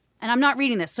 and I'm not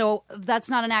reading this, so that's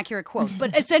not an accurate quote,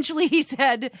 but essentially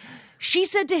she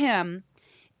said to him,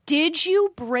 did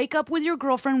you break up with your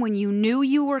girlfriend when you knew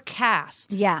you were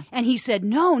cast? Yeah. And he said,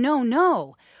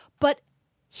 no. But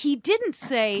he didn't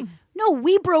say, no,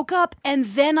 we broke up and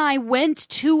then I went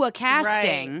to a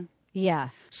casting. Right. Yeah.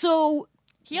 So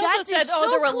He also that said, is so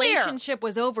the clear. relationship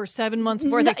was over 7 months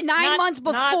before. It's like, 9 months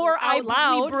before out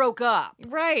loud. we broke up.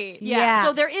 Right. Yeah.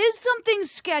 So there is something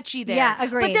sketchy there. Yeah,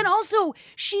 agreed. But then also,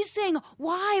 she's saying,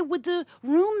 why would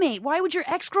your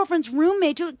ex-girlfriend's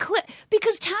roommate do it?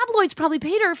 Because tabloids probably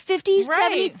paid her $50,000,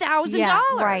 Right. $70,000. Yeah,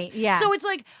 right, yeah. So it's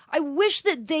like, I wish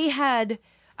that they had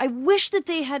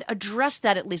addressed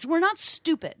that at least. We're not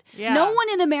stupid. Yeah. No one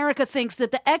in America thinks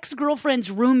that the ex-girlfriend's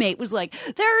roommate was like,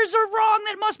 there's a wrong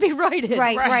that must be righted.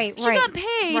 Right. She got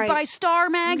paid Right. by Star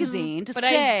Magazine to But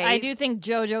say. I do think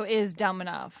JoJo is dumb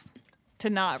enough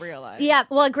to not realize. Yeah,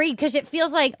 well, agreed, because it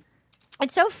feels like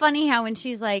it's so funny how when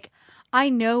she's like, I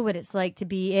know what it's like to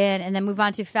be in, and then move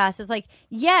on too fast. It's like,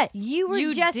 yeah,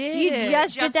 you just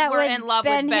did that were with in love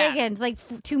Ben with Ben. Higgins like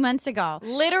 2 months ago.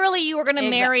 Literally, you were going to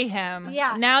marry him.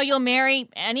 Yeah. Now you'll marry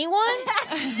anyone?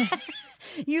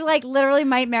 You like literally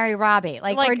might marry Robbie,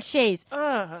 like or Chase.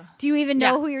 Ugh. Do you even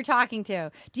know who you're talking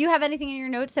to? Do you have anything in your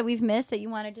notes that we've missed that you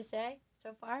wanted to say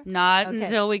so far? Not Okay.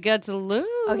 until we get to Lou.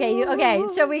 Okay.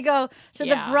 So we go. So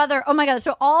Yeah. the brother. Oh my God.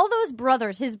 So all those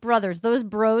brothers, his brothers, those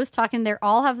bros talking. They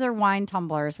all have their wine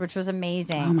tumblers, which was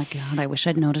amazing. Oh my God, I wish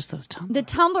I'd noticed those tumblers. The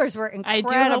tumblers were I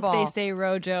incredible. do hope they say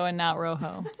Rojo and not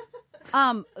Rojo.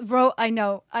 I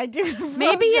know. I do.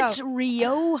 Maybe Rojo. it's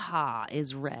Rioja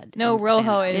is red. No, in Rojo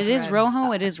Spanish. is It is red.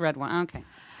 Rojo. It is red one. Okay.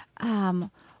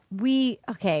 We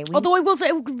Although I will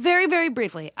say very, very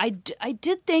briefly, I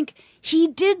did think he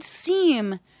did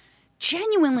seem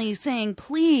genuinely saying,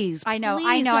 "Please, I know, please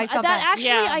I know, don't." I felt that. bad. Actually,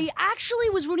 Yeah. I actually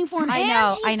was rooting for him. I and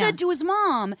know, he I know. said to his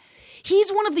mom,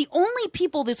 he's one of the only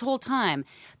people this whole time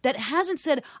that hasn't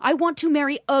said, "I want to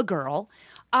marry a girl."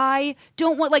 I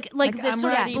don't want like this I'm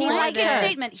sort ready of for blanket this.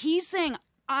 statement. He's saying,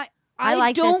 I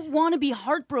like don't this. want to be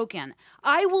heartbroken.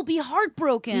 I will be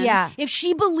heartbroken Yeah. if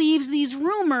she believes these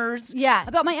rumors Yeah.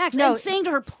 about my ex. No, I'm saying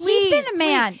to her, please, he's been a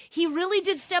man. please. He really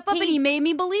did step up and he made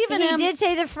me believe in He him. did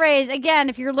say the phrase again.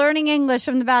 If you're learning English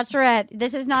from The Bachelorette,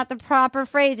 this is not the proper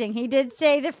phrasing. He did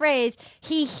say the phrase.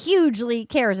 He hugely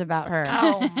cares about her.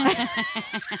 Oh my.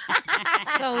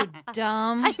 So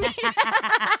dumb.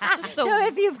 Just the So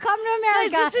if you've come to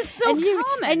America Guys, this is so and you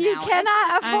common and you now.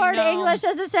 cannot afford know. English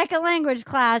as a second language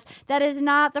class, that is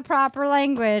not the proper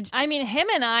language. I mean, him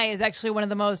and I is actually one of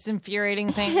the most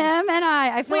infuriating things. Him and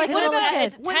I feel like What little about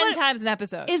kids. it's 10 times an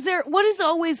episode? Is there what is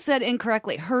always said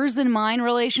incorrectly? Hers and mine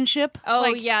relationship? Oh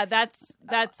Like, yeah, that's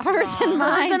Hers wrong. and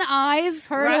mine. hers and eyes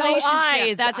Hers and relationship.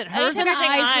 eyes. That's it. Hers and Anytime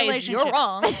you're eyes saying relationship. You're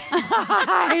wrong.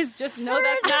 Eyes. Just know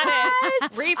that's not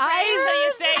it. Rephrase so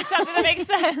you say something that makes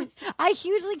sense. I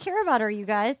hugely care about her, you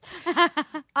guys.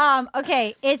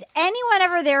 Okay, is anyone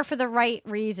ever there for the right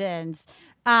reasons?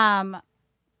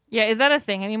 Yeah, is that a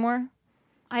thing anymore?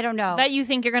 I don't know. That you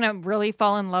think you're gonna really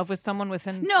fall in love with someone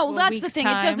within No, a that's the week's thing.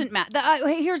 time? It doesn't matter.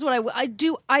 Here's what I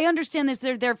do. I understand this.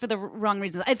 They're there for the wrong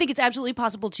reasons. I think it's absolutely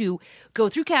possible to go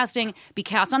through casting, be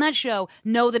cast on that show,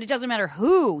 know that it doesn't matter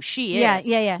who she is.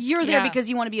 Yeah. You're there Yeah. because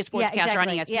you want to be a sportscaster on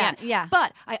ESPN. Yeah.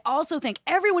 But I also think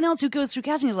everyone else who goes through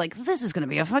casting is like, this is going to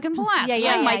be a fucking blast.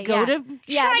 Yeah, I might go to China.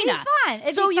 Yeah, it'd be fun.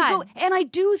 It'd so be you fun. go, and I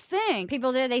do think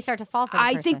People there, they start to fall for the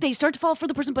I person. think they start to fall for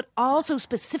the person, but also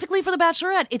specifically for The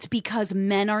Bachelorette, it's because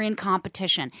men are in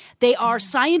competition. They are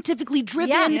scientifically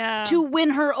driven Yeah. to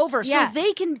win her over, Yeah. so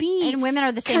they can be. And women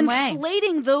are the same way.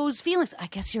 conflating those feelings. I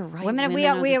guess you're right. Women are-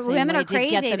 women women are to get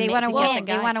crazy. the They ma- wanna to win. get the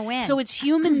They guy. wanna win. So it's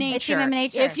human nature. It's human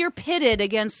nature. If you're pitted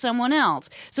against someone else,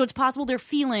 so it's possible their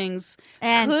feelings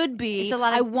And could be. it's a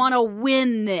lot of- I want to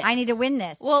win this. I need to win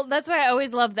this. Well, that's why I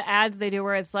always love the ads they do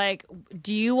where it's like,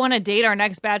 do you want to date our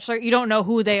next bachelor? You don't know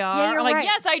who they are. Yeah, you're I'm like, right.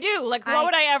 yes, I do. Like, what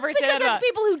would I ever say Because that that's about?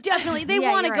 people who definitely they Yeah,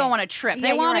 want to you're go right. on a trip. They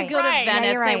They want to right. go to Right. Venice.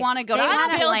 Yeah, you're They right. want to go. They I wanna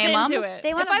don't build blame into them. it. They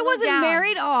If wanna I move wasn't down.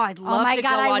 married, I'd love my to God,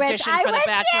 go I wish audition I for The would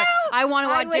Bachelor. too. I want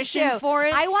to I would audition too. for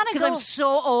it. I wanna because go- I'm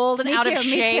so old and Me out too, of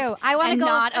me shape. too. I want to and go.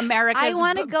 not America's. I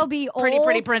want to go be old.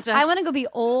 pretty princess. I want to go be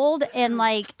old and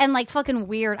like fucking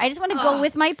weird. I just want to go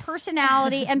with my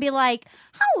personality and be like,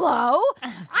 hello,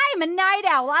 I'm a night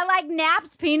owl. I like naps,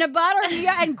 peanut butter,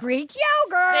 and Greek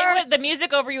yogurt. The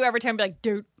music over you every time be like,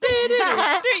 dude.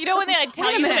 You know when they like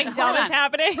tell you something dumb is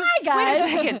happening? Hi guys.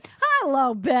 Wait a second.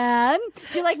 Hello, Ben.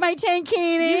 Do you like my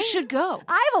tankini? You should go.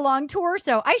 I have a long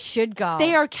torso. I should go.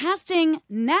 They are casting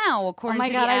now, according Oh my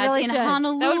to God, the I ads, really in should.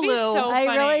 Honolulu, That would be so I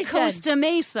funny. really should. Costa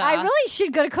Mesa. I really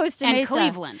should go to Costa and Mesa.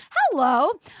 Cleveland.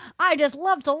 Hello. I just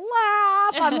love to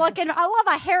laugh. I love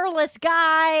a hairless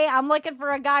guy. I'm looking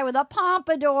for a guy with a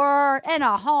pompadour and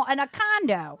a home and a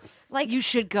condo. Like You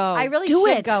should go. I really Do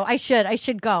should it. go. I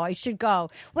should go.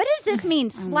 What does this mean?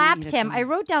 Slapped to him. go. I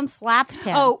wrote down slapped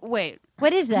him. Oh, wait.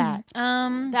 What is that?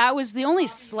 That was the only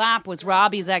slap was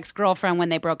Robbie's ex-girlfriend when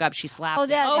they broke up. She slapped Oh, him.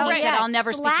 that- He oh, said, yeah. I'll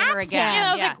never speak to her Slapped again. him. And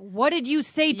I was like, what did you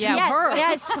say to Yeah. her?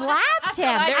 Yeah, slapped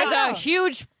him. There's a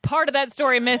huge part of that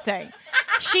story missing.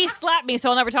 She slapped me, so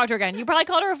I'll never talk to her again. You probably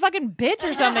called her a fucking bitch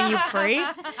or something, you freak.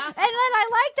 And then I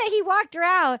like that he walked her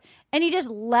out and he just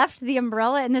left the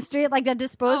umbrella in the street, like that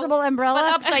disposable umbrella.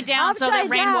 but upside down so that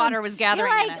Upside rainwater down. was gathering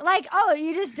You're in like, it. like, oh,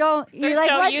 you just don't. They're You're like,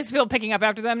 so what's, used to people picking up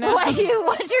after them now.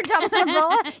 what's your dumb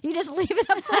umbrella? You just leave it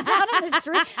upside down in the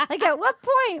street. Like, at what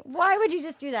point? Why would you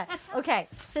just do that? Okay,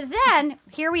 so then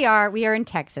here we are. We are in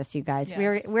Texas, you guys.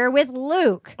 Yes. We're with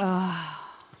Luke.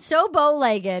 So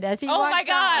bow-legged as he Oh walks my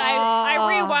God. out.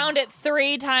 I rewound it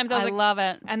 3 times. I was I like, love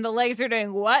it. and the legs are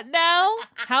doing what now?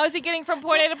 How is he getting from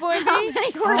point A to point How B?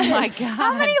 many horses? my God.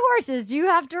 How many horses do you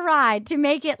have to ride to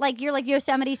make it like you're like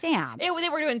Yosemite Sam? They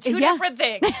were doing 2 Yeah. different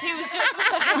things. He was just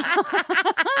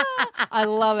I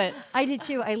love it. I did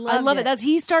too. I I love it. That's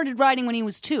he started riding when he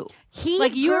was 2. He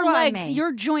like your grew on legs, me.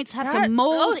 your joints have to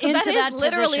mold so into that is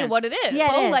literally position. what it is.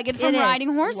 Yeah, it is. Bow-legged from It is.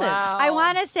 riding horses. Wow. I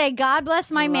want to say, God bless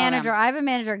my Love manager. him. I have a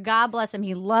manager. God bless him.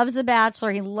 He loves The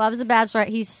Bachelor. He loves The Bachelor.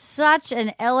 He's such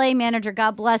an LA manager.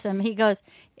 God bless him. He goes,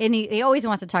 and he always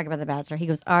wants to talk about The Bachelor. He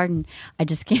goes, Arden, I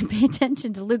just can't pay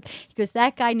attention to Luke. He goes,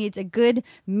 that guy needs a good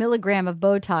milligram of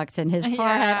Botox in his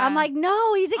forehead. I'm like,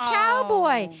 no, he's a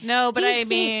cowboy. No, but He's I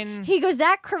mean, he goes,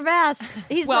 that crevasse.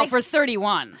 He's Well, like, for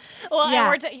 31. well,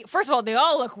 Yeah. and first of all, they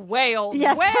all look way old.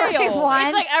 Yeah, way 31. old.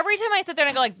 It's like every time I sit there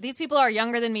and I go, like, these people are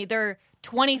younger than me. They're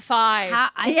 25.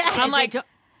 I'm like,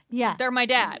 yeah. they're my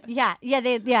dad. Yeah, you're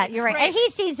right. great. And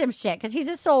he's seen some shit because he's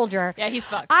a soldier. Yeah, he's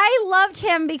fucked. I loved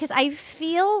him because I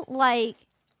feel like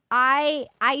I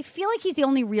feel like he's the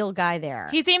only real guy there.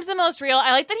 He seems the most real.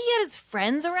 I like that he had his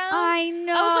friends around. I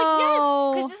know. I was like,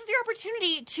 yes, because this is your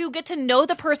opportunity to get to know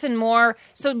the person more.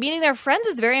 So meeting their friends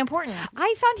is very important.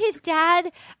 I found his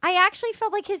dad. I actually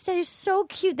felt like his dad is so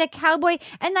cute. That cowboy,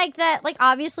 and like that. Like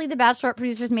obviously, the Bachelorette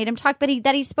producers made him talk, but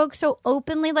he spoke so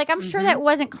openly. Like I'm sure that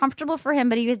wasn't comfortable for him,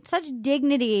 but he had such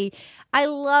dignity. I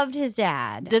loved his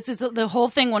dad. This is the whole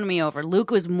thing won me over. Luke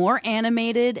was more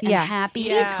animated and Yeah. happy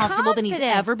He's and comfortable than he's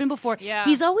confident. ever been before. Yeah.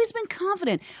 He's always been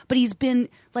confident, but he's been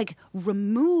like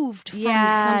removed from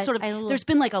Yeah, some sort I of. There's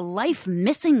been like a life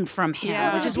missing from him,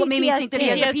 Yeah. which is what made me think that he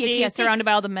has a PTSD, PTSD. surrounded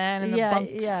by all the men and the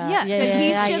bunks. Yeah, that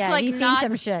he's just like he's not, seen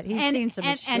some shit. He's and, seen some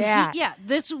and, shit. And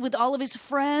this with all of his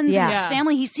friends Yeah. and his Yeah.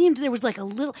 family, he seemed there was like a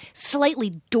little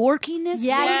slightly dorkiness.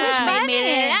 Yeah, to he him, was which funny. made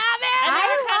me. And they were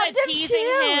I kind loved of him teasing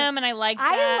too. him, and I liked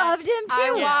I that. loved him too.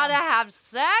 I wanna have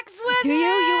sex with Do you? You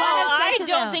Oh, want to have I sex with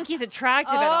don't him? think he's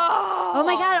attractive at all. Oh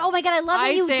my god! Oh my god! I love that I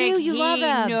you think do. You he love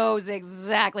him. knows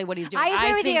exactly what he's doing. I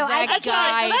agree with think you. I That think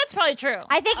guy. That's probably true.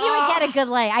 I think he would get a good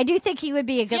lay. I do think he would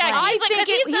be a good lay. Yeah, he's like, think 'cause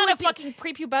he's he not would a be- fucking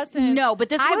prepubescent. No, but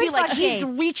this I would be would like fuck he's Chase.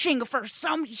 reaching for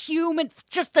some human,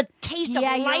 just the taste Yeah,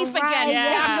 of you're life right. again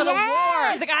Yeah. after the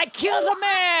war. He's like, I killed a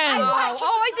man.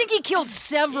 I think he killed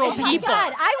several Oh my people.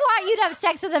 god! I want you to have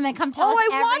sex with him and come tell us I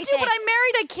want to, everything. but I'm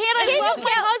married. I can't. I Can love you-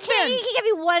 my can husband. He give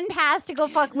you one pass to go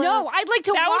fuck Luke. No, I'd like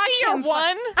to That would watch be your him.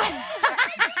 one.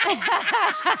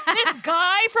 This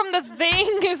guy from the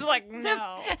thing is like,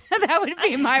 no. That would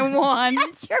be my one.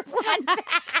 That's your one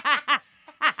pass.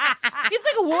 He's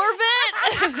like a war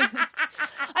vet.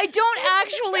 I don't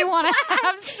actually want to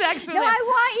have sex with No, him. I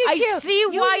want you to. I see You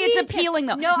why it's need to. appealing,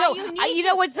 though. No, you need you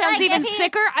know to. what sounds Like, even if he's-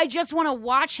 sicker? I just want to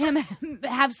watch him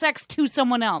have sex to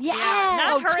someone else. Yeah.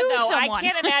 Not her, to though. someone. I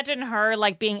can't imagine her,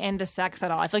 like, being into sex at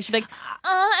all. I feel like she'd be like,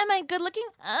 am I good looking?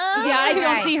 Yeah, I don't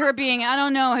Right. see her being. I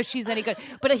don't know if she's any good,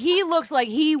 but he looks like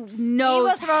he He knows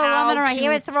would throw a how woman around. to He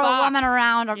would throw a fuck. woman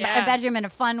around a Yeah. bedroom in a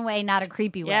fun way, not a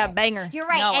creepy way. Yeah, banger. You're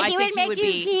right, No, and I he think would make he would you.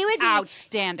 be He would be.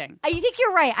 outstanding. You think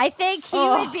you're right. I think he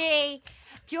would be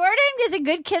Jordan is a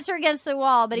good kisser against the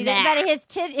wall, but he Nah. but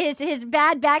his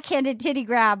bad backhanded titty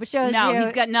grab shows No, you.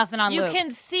 he's got nothing on You Luke.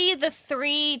 can see the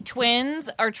 3 twins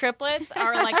or triplets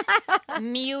are like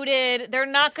muted. They're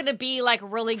not going to be like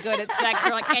really good at sex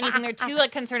or like anything. They're too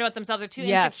like concerned about themselves. They're too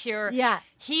Yes. insecure. Yeah.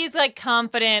 He's like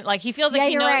confident. Like he feels like Yeah,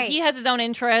 he you're knows right. he has his own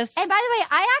interests. And by the way,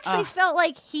 I actually felt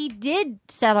like he did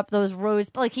set up those rose.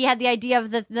 Like he had the idea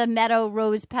of the meadow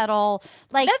rose petal.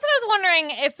 Like That's what I was wondering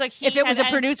if like he if it was had a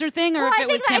producer thing or Well, if I it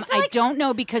was think- I him. feel I like- don't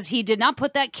know because he did not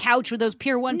put that couch with those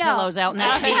Pier 1 No. pillows out in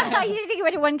that field. you think he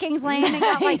went to One Kings Lane and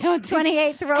got like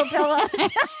 28 throw pillows?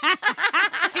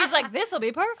 He's like, this will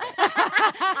be perfect.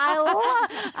 I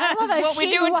love This is a what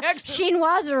we do in Texas.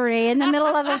 chinoiserie in the middle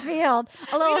of a field.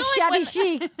 A little know, like, shabby when-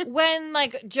 chic. When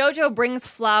like JoJo brings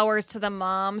flowers to the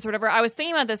moms or whatever, I was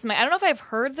thinking about this. I don't know if I've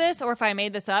heard this or if I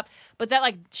made this up, but that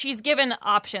like she's given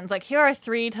options. Like here are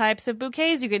 3 types of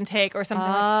bouquets you can take or something.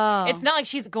 Oh. It's not like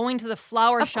she's going to the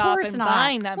flower Of shop course and not.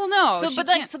 buying them. Well, no, So she but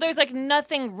like can't- so there's like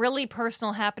nothing really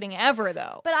personal happening ever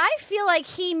though. But I feel like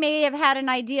he may have had an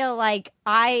idea like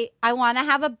I want to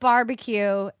have a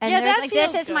barbecue and Yeah, there's that like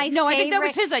feels this is good. my No, favorite, I think that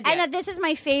was his idea. and that this is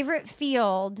my favorite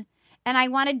field. And I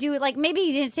want to do it like maybe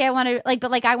he didn't say I want to like,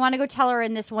 but like I want to go tell her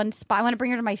in this one spot. I want to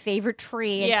bring her to my favorite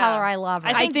tree and Yeah. tell her I love her.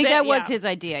 I I think that- that was yeah. his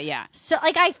idea, yeah. So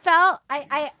like I felt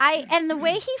and the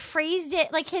way he phrased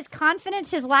it, like his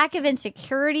confidence, his lack of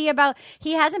insecurity about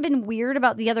he hasn't been weird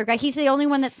about the other guy. He's the only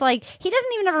one that's like he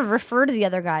doesn't even ever refer to the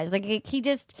other guys. Like he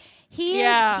just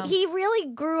Yeah. he really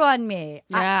grew on me.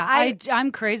 Yeah,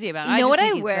 I'm crazy about it. You know just what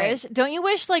think I he's great. wish? Don't you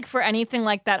wish, like, for anything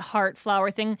like that heart flower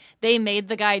thing, they made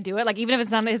the guy do it? Like, even if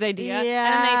it's not his idea. And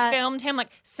Yeah. then they filmed him, like,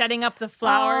 setting up the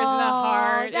flowers and the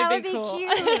heart. that It'd would be cool.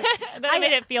 cute. That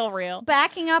made it feel real.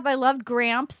 Backing up, I loved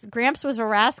Gramps. Gramps was a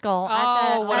rascal Oh,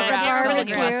 at what the a rascal,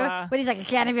 barbecue. Grandpa. But he's like, I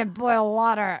can't even boil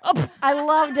water. I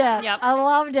loved it. Yep. I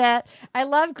loved it. I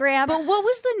love Gramps. But what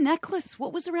was the necklace?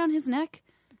 What was around his neck?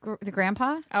 The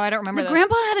grandpa? Oh, I don't remember The this.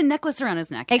 grandpa had a necklace around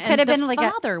his neck. It could and have the been like a-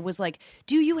 father was like,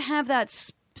 "Do you have that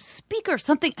speaker?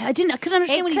 Something?" I couldn't understand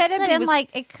It what could he have said. been like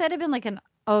it could have been like an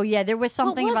oh yeah, there was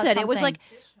something what was about it? It was something.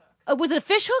 like, was it a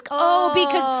fish hook?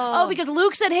 Oh. Because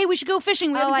Luke said, "Hey, we should go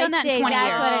fishing. We haven't done that in 20 That's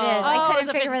years." what it is. Oh, I it was couldn't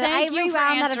a figure fish- it out. Thank I you for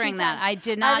rewound that a few answering that. times. I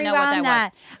did not know what that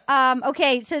rewound that.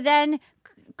 Okay, so then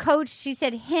Coach, she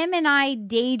said, him and I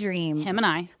daydream. Him and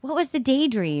I. What was the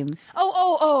daydream?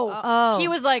 Oh. He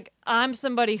was like, I'm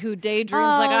somebody who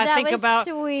daydreams. Oh, like, I that think was about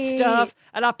sweet. stuff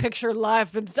and I picture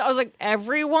life and stuff. I was like,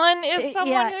 everyone is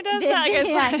someone who does that. I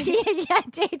guess. Yeah,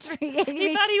 daydream.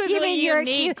 He thought he was really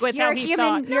unique with how he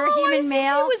thought. You're a human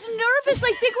male. He was nervous.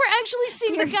 I think we're actually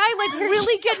seeing the guy like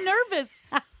really get nervous.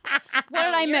 What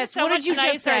did I You're miss? so What did much you just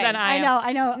nicer say? than I am.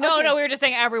 I know. No, Okay. no, we were just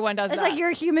saying everyone does It's that. like you're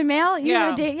a human male. You Yeah.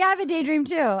 have a I have a daydream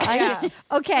too. Yeah.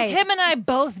 Okay. Him and I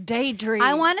both daydream.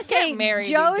 I want to say Get married,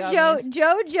 you dummies.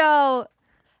 JoJo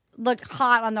looked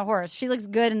hot on the horse. She looks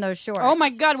good in those shorts. Oh my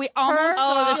God, we almost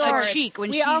saw her shorts. cheek when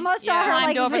we she almost saw her like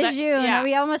climbed over that. Vijun. Yeah.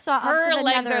 We almost saw up Her to the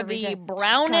legs nether are of the Vijun.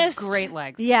 brownest Great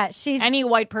legs. Yeah, she's any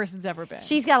white person's ever been.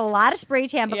 She's got a lot of spray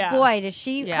tan, but Yeah. boy, does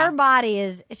she! Yeah. Her body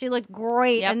is. She looked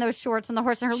great Yep. in those shorts and the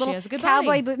horse and her She little has a good cowboy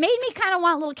body. boot. Made me kind of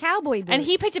want little cowboy boots. And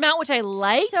he picked him out, which I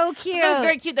liked. So cute. That was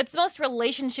very cute. That's the most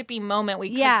relationship-y moment we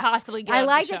could possibly get. I out of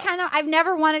like the the show. kind of. I've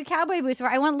never wanted cowboy boots. Where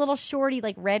I want little shorty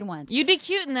like red ones. You'd be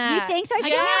cute in that. You think so? I I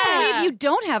think can't believe you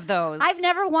don't have those. I've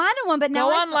never wanted one, but now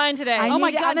Go I- online today. I Oh my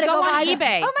need to- God, I'm gonna go on buy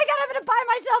eBay. Oh my God, I'm gonna buy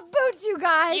myself boots, you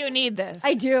guys. You need this.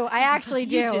 I do. I actually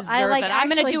do. You deserve I like. it. I'm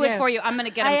going to actually do it for you. I'm going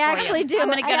to get them I for you. actually do. I'm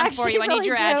going to get them for you. I need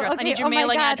your address. I need your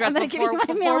mailing address I'm gonna give you my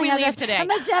before mailing we address. leave today. I'm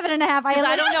a 7.5. Because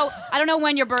I don't know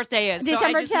when your birthday is.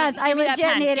 December so I just 10th. I give me that legit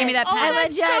pen. need it. Give me that pen. I that's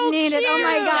legit so need it. Oh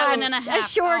my cute. God. 7.5. A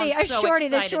shorty. Oh, A so shorty.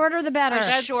 The excited. shorter the better. A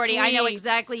That's shorty. I know sweet.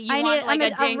 exactly. You I want need like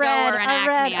a dingo red, or an a acme.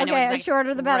 red. I know Okay, exactly. a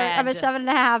shorter the better. I'm a Red.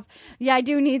 7.5. Yeah, I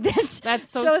do need this. That's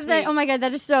so that- sweet. oh my God,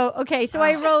 that is so okay. So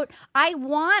I wrote, I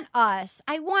want us.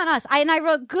 I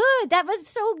wrote good. That was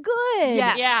so good.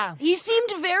 Yes. Yeah. He seemed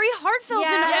very heartfelt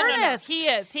Yeah. and Yeah, no, earnest. He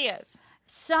is.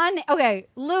 Son, okay,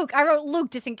 Luke. I wrote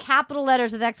Luke just in capital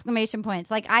letters with exclamation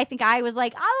points. Like I think I was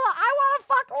like, I want to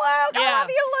fuck Luke. I Yeah. love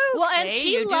you, Luke. Well, and Hey,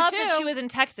 she you do loved that too. she was in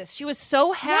Texas. She was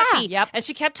so happy. Yeah. Yep. And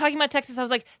she kept talking about Texas. I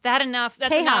was like, that's enough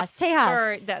Tejas.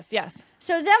 for this. Yes.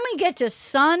 So then we get to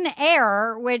Sun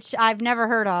Air, which I've never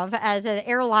heard of as an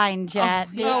airline jet.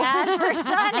 The ad for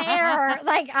Sun Air,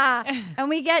 and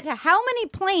we get to how many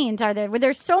planes are there? Well,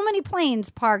 there's so many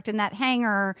planes parked in that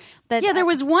hangar. That Yeah, there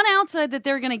was one outside that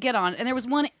they were going to get on, and there was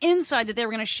one inside that they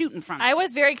were going to shoot in front of. I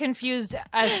was very confused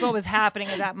as to what was happening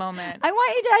at that moment. I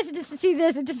want you guys to just see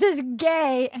this. It just says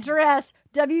gay dress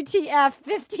WTF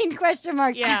 15 question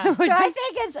marks. Yeah. So I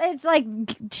think it's like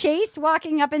Chase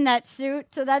walking up in that suit,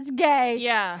 so that's gay.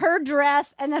 Yeah. Her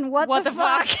dress, and then what the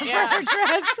fuck for Yeah. her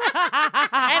dress.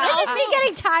 And This is also, me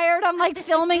getting tired. I'm like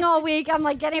filming all week. I'm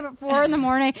like getting up at 4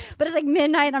 a.m, but it's like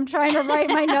midnight. I'm trying to write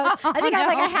my notes. I think I have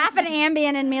like a half an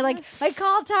Ambien in me. Like my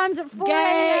call time's at 4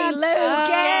 a.m.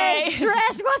 Gay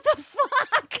dress. What the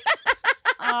fuck?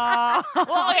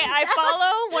 well, okay, I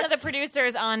follow one of the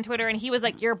producers on Twitter, and he was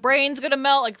like, "Your brain's gonna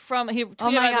melt." Like from he tweeted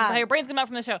Oh my about God. your brain's gonna melt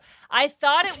from the show. I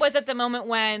thought it was at the moment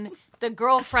when the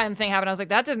girlfriend thing happened. I was like,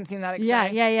 that doesn't seem that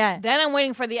exciting. Yeah. Then I'm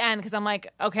waiting for the end because I'm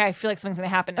like, okay, I feel like something's gonna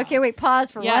happen now. Okay, wait,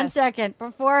 pause for 1 Yes. second.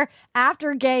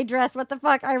 After gay dress, what the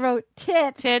fuck? I wrote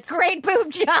tits. Great boob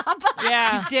job.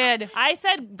 Yeah, You did. I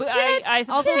said I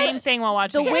said the same thing while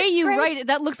watching. The way you great. write it,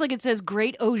 that looks like it says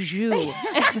 "Great Au Jus."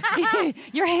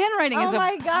 Your handwriting is Oh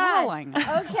my appalling.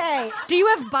 God. Okay. Do you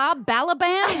have Bob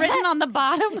Balaban written on the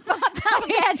bottom? Bob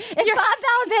Balaban. If Bob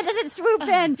Balaban doesn't swoop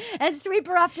in and sweep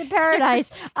her off to paradise,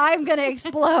 I'm going to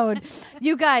explode.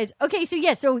 You guys. Okay, so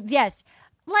yes.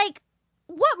 Like,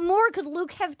 what more could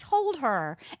Luke have told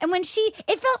her? And when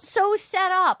it felt so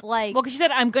set up. Like, Well, because she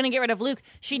said, "I'm going to get rid of Luke."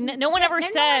 No one ever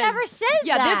says. no one ever says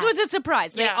Yeah, that. this was a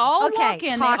surprise. They Yeah. all Okay, walk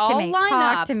in, talk they to all me, line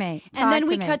talk up, to me, and then talk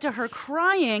we to me. cut to her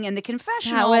crying in the That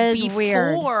confessional was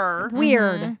before,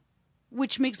 weird.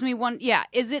 which makes me wonder. Yeah,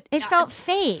 is it? It felt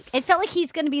fake. It felt like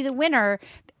he's going to be the winner.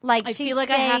 Like I she's feel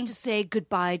like I saying, have to say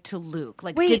goodbye to Luke.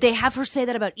 Like, Wait. did they have her say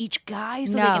that about each guy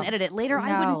so they No. can edit it later? I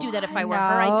No. wouldn't do that if I were her.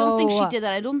 I don't think she did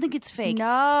that. I don't think it's fake. No.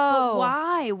 But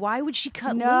why? Why would she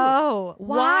cut Luke? No.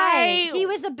 Why? He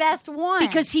was the best one.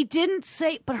 Because he didn't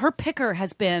say. But her picker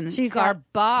has been She's got-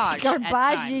 garbage. at times.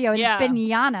 Garbaggio. It's Yeah.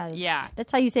 bananas. Yeah.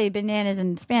 That's how you say bananas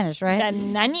in Spanish, right?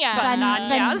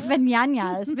 Bananas. Bananas.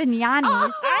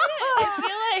 Bananas.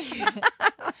 I feel like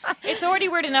it's already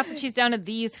weird enough that she's down to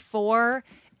these four.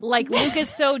 Like, Luke is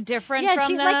so different Yeah, from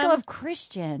she them. let go of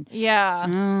Christian. Yeah.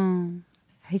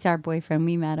 He's our boyfriend.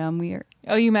 We met him.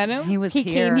 Oh, you met him? He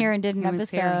came here and did an He was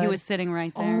here. episode. He was sitting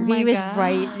right there. Oh my He was God.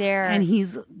 right there. and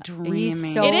he's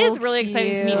dreaming. so It is really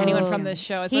exciting to meet anyone cute. from this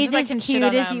show. As much He's as I as can shit cute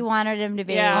on as them. you wanted him to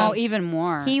be. Yeah. Oh, even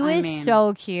more. He was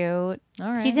so cute.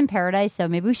 All right. He's in paradise, though.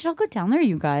 Maybe we should all go down there,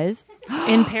 you guys.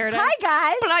 in paradise. Hi,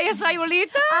 guys. Playa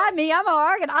Sayulita. I'm me. I'm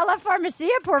Oregon. A la farmacia,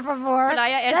 por favor.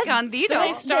 Playa That's Escondido. So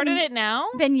they started it now?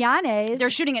 Bananas. They're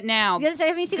shooting it now.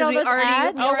 Have you seen 'Cause all we those already-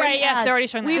 ads? Oh, right. Yes, Ads. they're already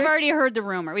showing that. We've already heard the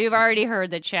rumor. We've already heard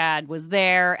that Chad was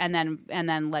there and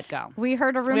then let go. We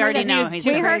heard a rumor. We already that know he was he's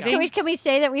we been heard. crazy. Can we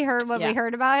say that we heard what we Yeah.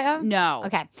 heard about him? No.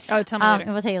 Okay. Oh, tell me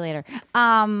later. We'll tell you later.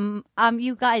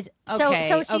 You guys. Okay.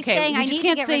 So she's okay. saying we I just need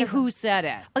can't to get say rid of him. who said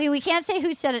it. Okay, we can't say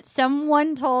who said it.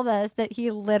 Someone told us that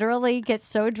he literally gets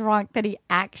so drunk that he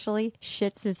actually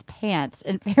shits his pants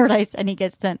in paradise and he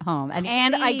gets sent home.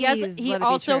 And I guess please he let it be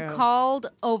also true.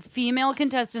 called a female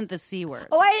contestant the C word.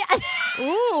 Oh,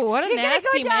 Ooh, what a If you're gonna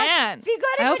nasty go down- man. if you're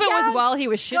gonna I hope go it was down- while he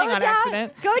was shitting go on down,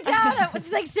 accident. Go down.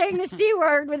 It's like saying the C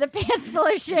word with a pants full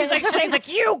of shit. He's like shitting. He's like,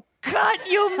 you cunt!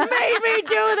 You made me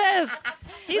do this.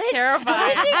 He's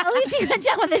terrified. At least he went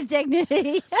down with his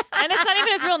dignity. And it's not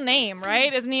even his real name,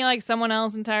 right? Isn't he like someone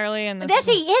else entirely? And Yes,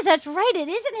 he is. That's right. It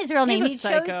isn't his real name. a He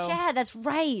psycho. chose Chad. That's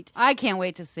right. I can't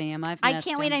wait to see him. I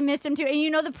can't wait. I missed him too. And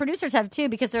you know the producers have too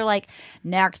because they're like,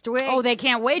 next week. Oh, they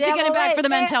can't wait to Yeah, get him well, back for the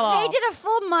men tell all. They did a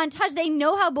full montage. They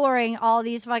know how boring all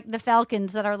these the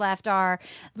Falcons that are left are.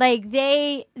 Like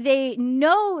they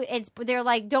know it's. They're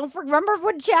like, remember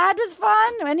when Chad was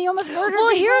fun and he almost murdered. Well,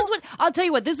 people? here's what I'll tell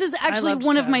you. What this is actually loved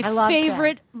one of Chad. my I love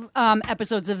favorite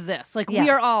episodes of this. Like Yeah. we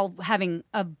are all having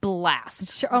a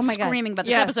blast, Sure. Oh my God. screaming about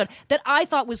this Yes. episode that I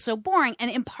thought was so boring. And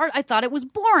in part, I thought it was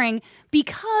boring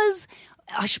because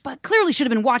I clearly should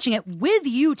have been watching it with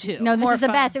you two. No, this More is the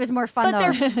fun. best. It was more fun but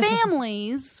though. their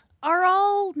families are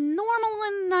all normal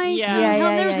and nice. Yeah. and, Yeah, you know,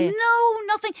 yeah, there's yeah.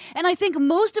 nothing. And I think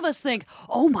most of us think,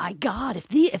 oh my God, if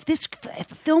a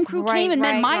film crew Right, came and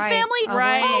met right, my right. family,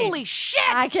 Right. holy shit!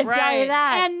 I can tell you Right.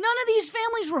 that. And none of these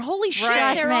families were holy shit.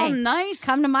 Right. They're Trust all me. nice.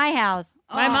 Come to my house.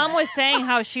 My mom was saying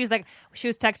how she was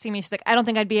texting me. She's like, I don't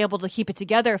think I'd be able to keep it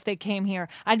together if they came here.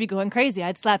 I'd be going crazy.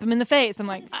 I'd slap him in the face. I'm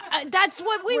like, That's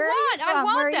what we Where want. Are you from? I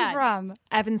want Where are that. you from?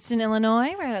 Evanston,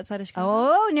 Illinois, right outside of Chicago.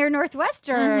 Oh, near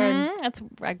Northwestern. Mhm. That's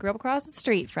I grew up across the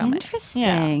street from it.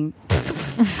 Interesting.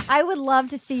 I would love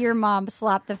to see your mom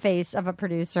slap the face of a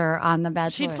producer on The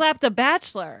Bachelor. She'd slap The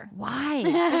Bachelor. Why?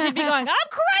 She'd be going, I'm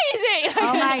crazy.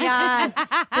 Oh my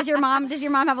God! Does your mom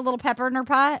have a little pepper in her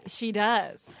pot? She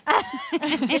does.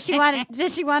 Does she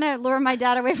want to lure my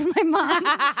dad away from my mom?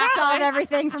 Solve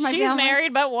everything for my She's family.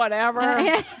 married, but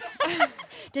whatever.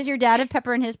 Does your dad have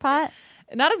pepper in his pot?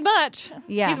 Not as much.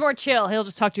 Yeah. He's more chill. He'll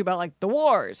just talk to you about like the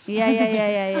wars.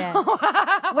 Yeah.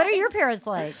 What are your parents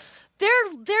like?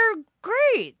 They're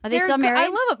great. Are they still married? I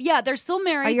love them. Yeah, they're still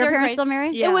married. Are your They're parents great. still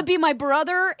married? Yeah. It would be my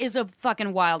brother is a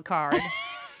fucking wild card.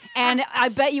 And I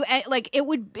bet you, like, it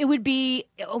would be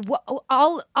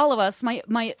all of us. My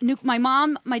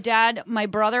mom, my dad, my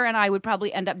brother, and I would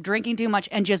probably end up drinking too much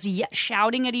and just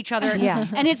shouting at each other. Yeah.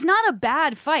 And it's not a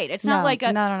bad fight. It's not like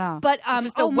a no. But It's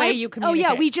just the way you communicate.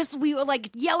 Oh yeah, we were like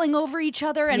yelling over each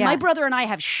other, and Yeah. my brother and I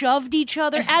have shoved each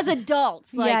other as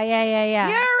adults. Like, Yeah.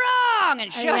 you're wrong,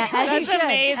 and shoved. Yeah, as you should.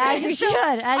 amazing. As you should.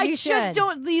 As I you just should.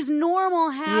 don't these normal,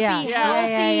 happy, Yeah.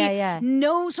 healthy, Yeah.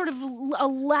 no sort of a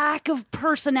lack of My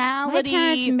personality.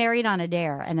 parents married on a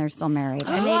dare, and they're still married,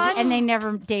 and they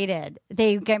never dated.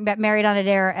 They got married on a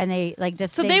dare, and they like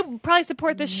just So they probably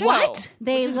support the show. What?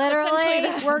 They which is literally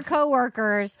essentially were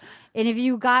coworkers. And if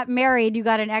you got married, you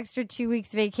got an extra 2 weeks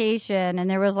vacation. And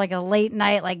there was like a late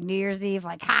night, like New Year's Eve,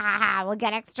 like, ha, we'll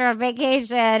get extra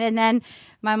vacation. And then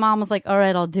my mom was like, all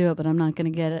right, I'll do it, but I'm not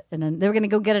going to get it. And then they were going to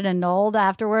go get it annulled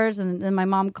afterwards. And then my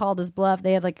mom called his bluff.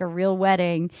 They had like a real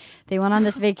wedding. They went on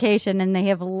this vacation, and they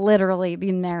have literally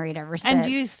been married ever since. And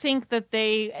do you think that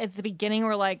they, at the beginning,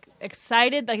 were like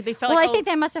excited? Like they felt Well, like, I think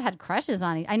they must have had crushes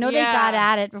on it. I know they Yeah. got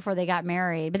at it before they got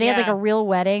married, but they had like Yeah. a real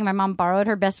wedding. My mom borrowed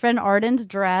her best friend Arden's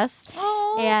dress.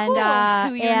 Oh, And cool.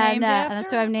 Who you're named after? that's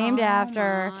who I'm named Oh,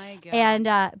 after. my God. And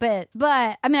but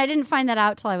I mean, I didn't find that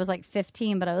out till I was like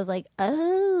 15. But I was like,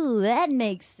 oh, that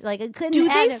makes like I couldn't. Do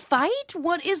add they it. fight?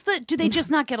 What is the? Do they just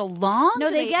not get along? No,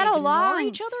 Do they get ignore along.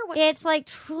 each other. What? It's like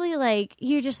truly like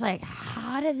you're just like,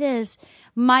 how did this?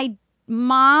 My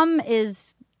mom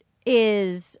is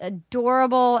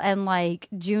adorable and like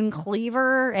June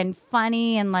Cleaver and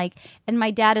funny and like, and my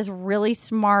dad is really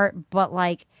smart, but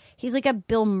like he's like a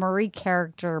Bill Murray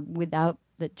character without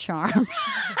the charm.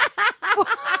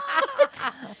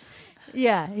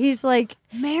 Yeah, he's like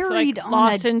Married like on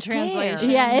Lost a in dare. Translation.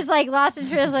 yeah, it's like Lost in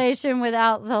Translation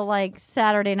without the like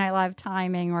Saturday Night Live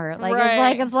timing, where like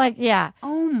Right. it's like yeah,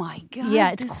 Oh my God!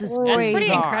 yeah, it's this is crazy. That's pretty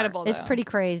bizarre. incredible, It's though. pretty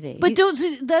crazy. But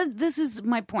this is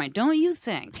my point. Don't you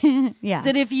think yeah,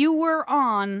 that if you were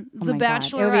on The my God.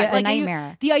 It would be Bachelorette, a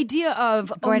nightmare. the idea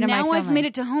of Going to my now I've family. made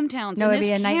it to hometowns, no, and it'd this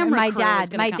be a nightmare. camera My crew is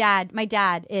gonna come. my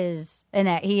dad is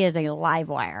he is a live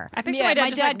wire. I picture Yeah, my dad my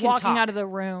just dad like can walking talk. out of the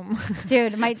room.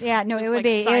 Dude, no, Just, it would like,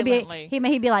 be silently.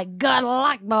 he'd be like, good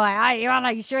luck, boy.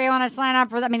 You sure you want to sign up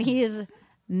for that? I mean,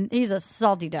 he's a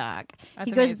salty dog. That's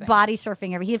he goes amazing. body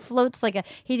surfing he floats like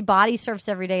he body surfs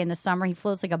every day in the summer. He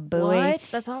floats like a buoy. What?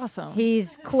 That's awesome.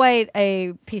 He's quite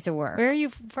a piece of work. Where are you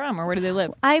from, or where do they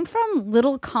live? I'm from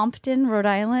Little Compton, Rhode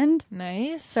Island.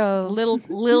 Nice. So-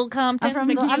 Little Compton, I'm from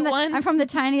the the, cute I'm, the, one. I'm from the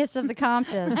tiniest of the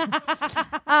Comptons.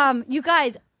 You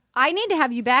guys, I need to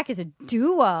have you back as a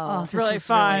duo. Oh, it's really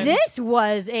fun. This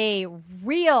was I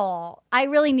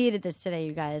really needed this today,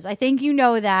 you guys. I think you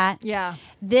know that. Yeah.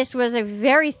 This was a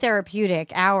very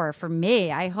therapeutic hour for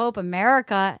me. I hope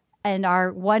America and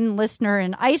our one listener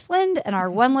in Iceland and our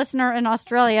one listener in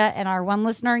Australia and our one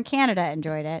listener in Canada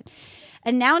enjoyed it.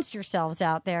 Announce yourselves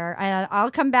out there. And I'll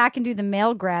come back and do the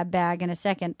mail grab bag in a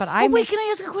second. But Oh, wait, can I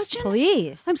ask a question?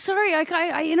 Please. I'm sorry,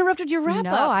 I interrupted your wrap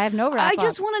No, up. I have no wrap I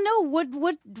just up. want to know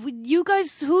what you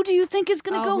guys. Who do you think is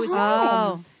going to go who's- home?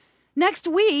 Oh. Next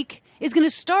week is going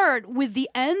to start with the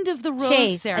end of the rose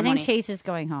Chase. ceremony. I think Chase is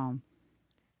going home.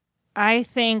 I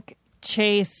think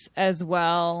Chase as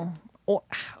well,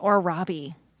 or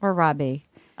Robbie. Or Robbie.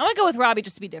 I'm gonna go with Robbie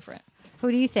just to be different.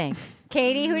 Who do you think?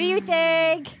 Katie, who do you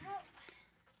think?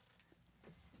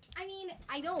 I mean,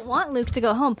 I don't want Luke to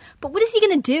go home, but what is he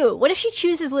going to do? What if she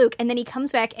chooses Luke and then he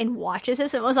comes back and watches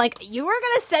this and was like, you were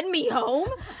going to send me home?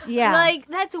 Yeah. Like,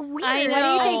 that's weird. I What do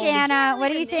you think, No. Anna?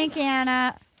 What do you think,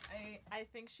 Anna? I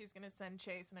think she's gonna send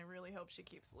Chase, and I really hope she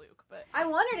keeps Luke. But I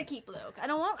want her to keep Luke. I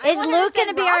don't want. Is I want her Luke to send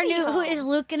going to be our Robbie new? Who home. is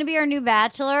Luke going to be our new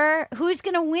bachelor? Who's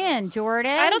going to win?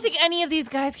 Jordan. I don't think any of these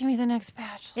guys can be the next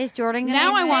batch. Is Jordan going to?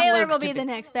 Now I want Taylor Luke will to be the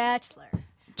next bachelor.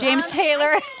 James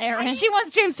Taylor. Aaron. She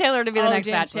wants James Taylor to be the Oh, next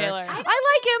James bachelor. Taylor. I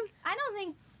like him. I don't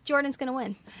think Jordan's going to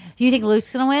win. Do you think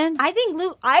Luke's going to win? I think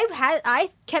Luke.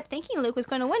 I kept thinking Luke was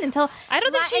going to win until I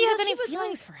don't think she until has any was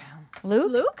feelings like, for him.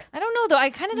 Luke? Luke. I don't know though. I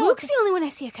kind of don't. Luke's the only one I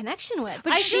see a connection with.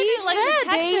 But I she figured, like, the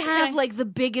said they Texas have guy- like the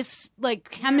biggest like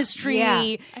chemistry, Yeah. I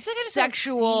feel like I just don't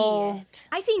sexual. see it.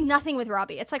 I see nothing with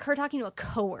Robbie. It's like her talking to a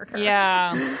coworker.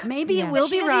 Yeah. Maybe Yeah. it will But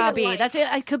she be doesn't even Robbie. like- That's it.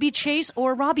 It could be Chase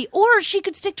or Robbie, or she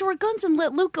could stick to her guns and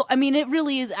let Luke go. I mean, it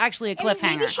really is actually a And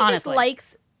cliffhanger. maybe she honestly, just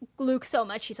likes Luke so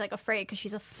much she's like afraid because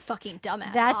she's a fucking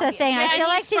dumbass. That's the thing. I feel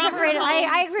like she's afraid.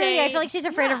 I agree with you. I feel like she's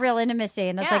afraid of real intimacy,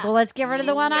 and it's like, well, let's get rid of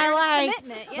the one I like.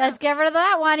 Let's get rid of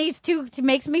that one. He's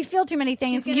makes me feel too many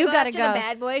things. You got to go. The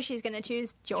bad boy. She's gonna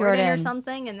choose Jordan or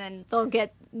something, and then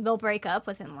they'll break up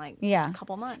within like a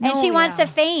couple months. And she wants the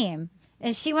fame.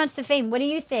 What do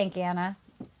you think, Anna?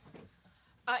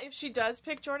 If she does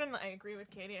pick Jordan, I agree with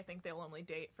Katie. I think they'll only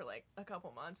date for like a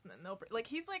couple months, and then they'll like.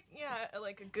 He's like,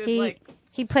 like a good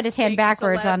he put his hand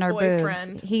backwards on her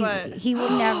boobs. He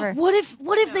would never. What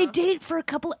if they date for a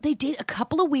couple? They date a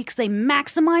couple of weeks. They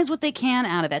maximize what they can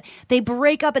out of it. They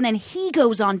break up, and then he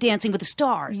goes on Dancing with the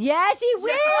Stars. Yes, he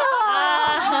will.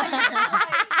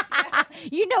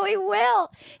 You know he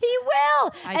will. He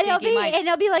will. And he'll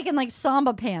be like in like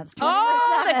Samba pants. The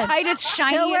tightest,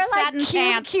 shiniest satin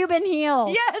pants. Cuban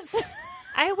heels. Yes.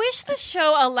 I wish the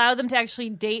show allowed them to actually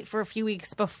date for a few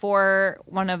weeks before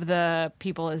one of the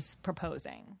people is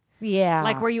proposing. Yeah.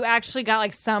 Like where you actually got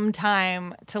like some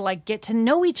time to like get to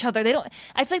know each other.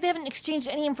 I feel like they haven't exchanged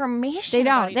any information. They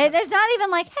don't. There's not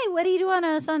even like, hey, what do you do on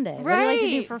a Sunday? What do you like to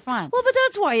do for fun? Well, but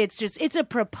that's why it's a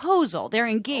proposal. They're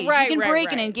engaged. Right, you can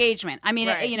break an engagement. I mean,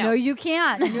 No, you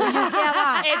can't. No, you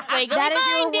cannot. It's legally that is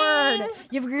binding.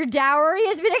 your word. Your dowry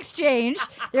has been exchanged.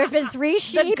 There's been 3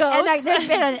 sheep and there's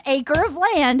been an acre of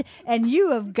land, and you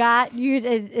have got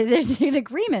there's an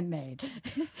agreement made.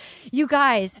 You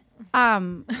guys. I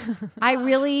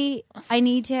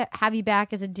need to have you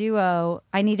back as a duo.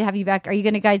 I need to have you back. Are you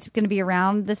guys going to be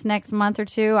around this next month or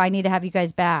two? I need to have you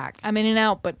guys back. I'm in and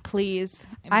out, but please.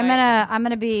 I'm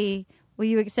gonna be. Will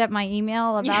you accept my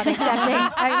email about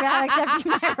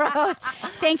accepting my rose?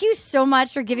 Thank you so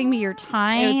much for giving me your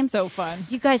time. It's so fun.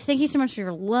 You guys, thank you so much for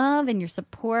your love and your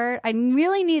support. I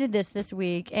really needed this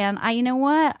week. And you know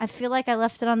what? I feel like I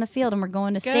left it on the field and we're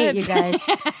going to state, you guys.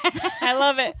 I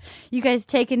love it. You guys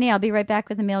take a knee. I'll be right back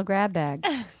with a mail grab bag.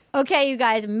 Okay, you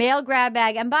guys, mail grab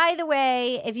bag. And by the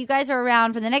way, if you guys are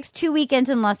around for the next 2 weekends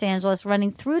in Los Angeles,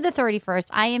 running through the 31st,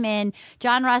 I am in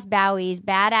John Ross Bowie's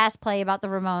badass play about the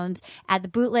Ramones at the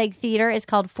Bootleg Theater. It's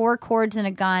called 4 Chords and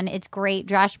a Gun. It's great.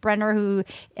 Josh Brenner, who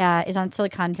is on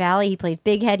Silicon Valley, he plays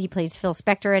Big Head. He plays Phil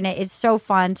Spector in it. It's so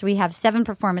fun. So we have 7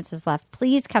 performances left.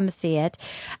 Please come see it.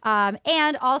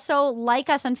 And also like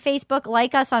us on Facebook,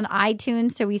 like us on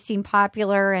iTunes so we seem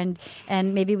popular and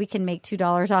maybe we can make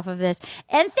 $2 off of this.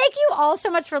 And thank you all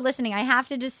so much for listening. I have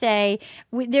to just say,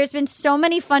 there's been so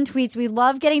many fun tweets. We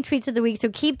love getting tweets of the week, so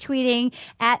keep tweeting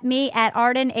at me, at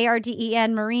Arden,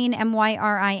 ARDEN, Maureen,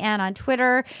 MYRIN on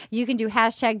Twitter. You can do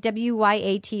hashtag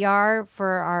WYATR for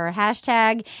our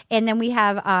hashtag. And then we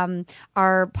have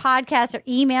our podcast, our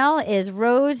email is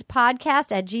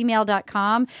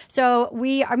rosepodcast@gmail.com. So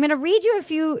I'm going to read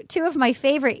you 2 of my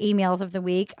favorite emails of the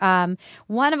week.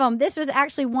 One of them, this was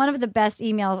actually one of the best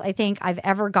emails I think I've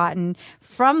ever gotten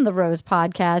from the Rose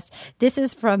Podcast. This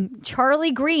is from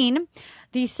Charlie Green.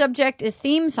 The subject is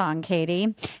theme song,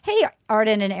 Katie. Hey,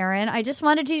 Arden and Aaron, I just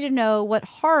wanted you to know what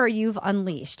horror you've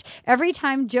unleashed. Every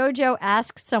time JoJo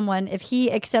asks someone if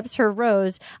he accepts her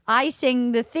rose, I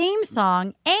sing the theme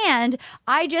song, and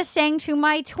I just sang to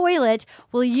my toilet,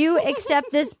 will you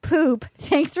accept this poop?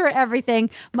 Thanks for everything.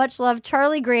 Much love,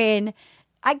 Charlie Green.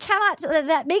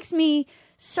 That makes me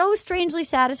so strangely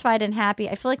satisfied and happy.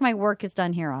 I feel like my work is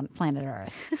done here on planet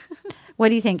Earth. What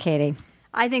do you think, Katie?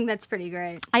 I think that's pretty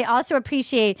great. I also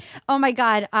appreciate, oh my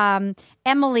God,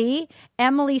 Emily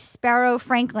Sparrow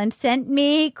Franklin sent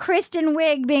me Kristen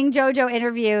Wiig being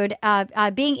interviewed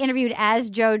as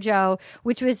JoJo,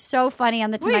 which was so funny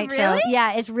on The Tonight Show.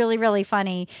 Yeah, it's really, really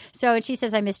funny. So she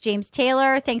says, I miss James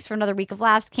Taylor. Thanks for another week of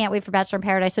laughs. Can't wait for Bachelor in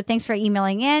Paradise. So thanks for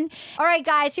emailing in. All right,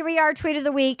 guys, here we are, Tweet of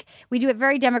the Week. We do it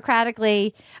very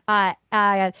democratically.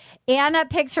 Anna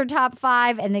picks her top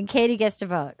 5, and then Katie gets to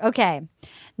vote. Okay.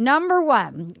 Number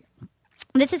 1.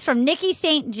 This is from Nikki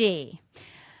St. G.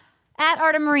 At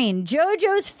Arden Marine,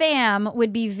 JoJo's fam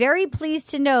would be very pleased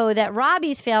to know that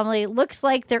Robbie's family looks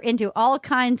like they're into all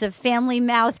kinds of family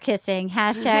mouth kissing.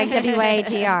 Hashtag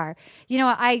WYATR. You know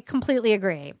what? I completely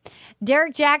agree.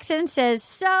 Derek Jackson says,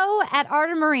 so at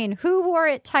Arden Marine, who wore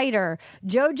it tighter?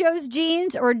 JoJo's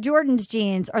jeans or Jordan's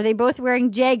jeans? Are they both wearing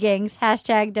jeggings?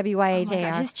 Hashtag WYATR. Oh my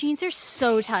God, his jeans are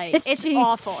so tight. It's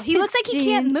awful. He looks like he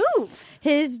can't move.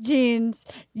 His jeans.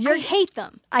 I hate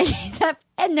them. I hate them.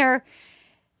 And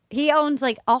he owns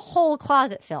like a whole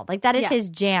closet filled. Like that is his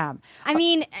jam. I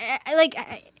mean,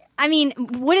 I mean,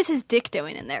 what is his dick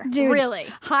doing in there? Dude, really?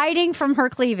 Hiding from her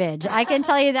cleavage. I can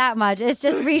tell you that much. It's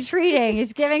just retreating.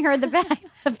 He's giving her the back.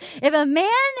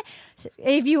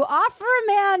 If you offer a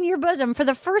man your bosom for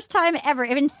the first time ever,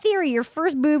 if in theory your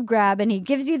first boob grab and he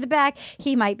gives you the back,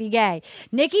 he might be gay.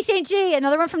 Nikki St. G,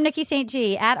 another one from Nikki St.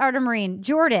 G at Art of Marine.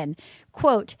 Jordan,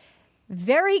 quote,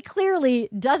 very clearly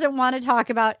doesn't want to talk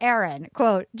about Aaron.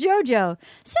 Quote, JoJo,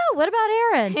 so what about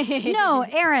Aaron? No,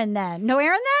 Aaron then. No,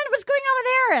 Aaron then? What's going on with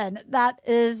Aaron? That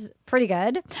is pretty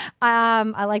good.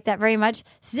 I like that very much.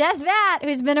 Seth Vatt,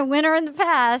 who's been a winner in the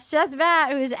past. Seth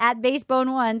Vatt, who's at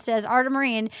Basebone1, says, Art of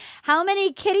Marine, how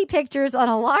many kitty pictures on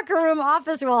a locker room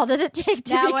office wall does it take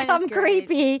to become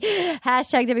creepy?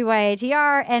 Hashtag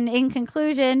WYATR. And in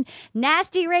conclusion,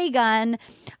 Nasty Ray Gun,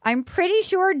 I'm pretty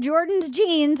sure Jordan's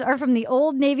jeans are from the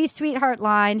old Navy Sweetheart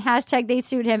line. Hashtag they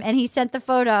suit him. And he sent the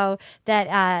photo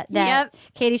that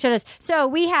Katie showed us. So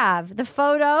we have the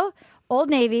photo, Old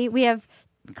Navy. We have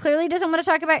clearly doesn't want to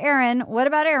talk about Aaron. What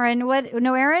about Aaron?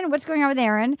 No Aaron? What's going on with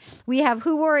Aaron? We have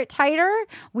who wore it tighter.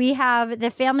 We have the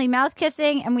family mouth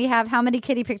kissing, and we have how many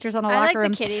kitty pictures on a locker room. I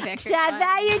like the kitty pictures. Sad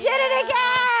that you did it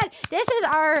again. This is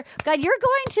our God. You're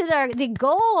going to the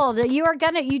gold. You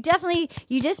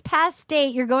just passed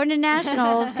state. You're going to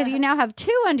nationals because you now have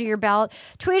 2 under your belt.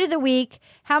 Tweet of the week.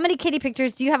 How many kitty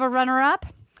pictures? Do you have a runner up?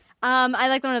 I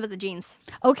like the one about the jeans.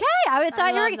 Okay,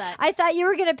 I thought you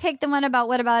were going to pick the one about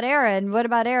what about Aaron? What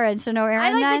about Aaron? So no Aaron.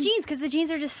 I like then? the jeans because the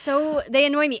jeans are just they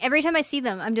annoy me every time I see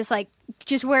them. I'm just like,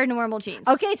 just wear normal jeans.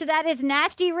 Okay, so that is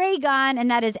Nasty Ray Gun,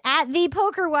 and that is at the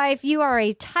Poker Wife. You are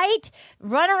a tight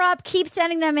runner-up. Keep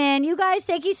sending them in. You guys,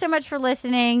 thank you so much for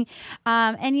listening.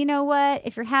 And you know what?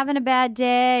 If you're having a bad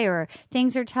day or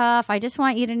things are tough, I just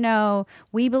want you to know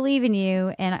we believe in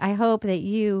you, and I hope that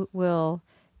you will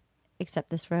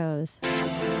accept this rose.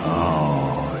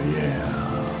 Oh,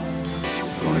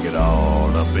 yeah. Gonna get all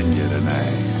up in you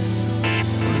tonight.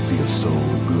 Gonna feel so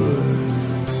good.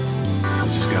 I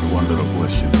just got one little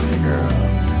question for you, girl.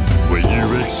 Will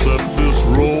you accept this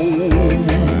rose?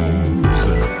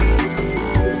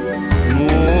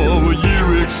 Oh, will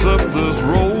you accept this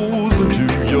rose into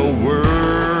your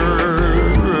world?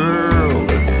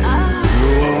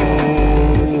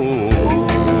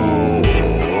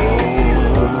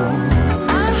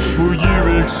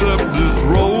 Accept this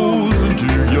rose into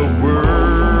your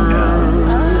world.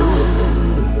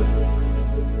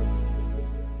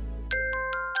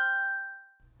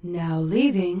 Now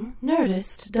leaving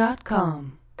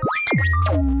Nerdist.com.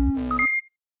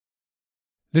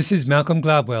 This is Malcolm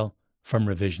Gladwell from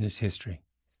Revisionist History.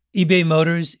 eBay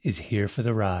Motors is here for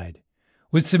the ride.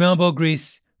 With some elbow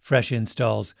grease, fresh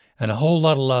installs, and a whole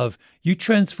lot of love, you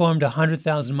transformed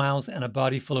 100,000 miles and a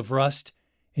body full of rust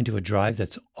into a drive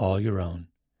that's all your own.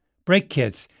 Brake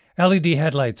kits, LED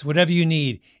headlights, whatever you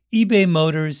need, eBay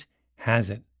Motors has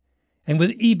it. And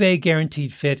with eBay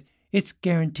Guaranteed Fit, it's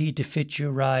guaranteed to fit your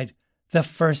ride the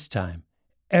first time,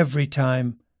 every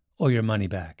time, or your money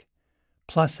back.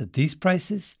 Plus, at these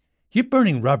prices, you're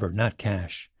burning rubber, not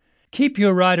cash. Keep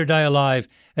your ride or die alive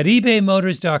at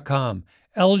ebaymotors.com.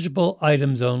 Eligible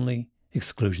items only.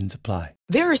 Exclusions apply.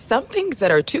 There are some things that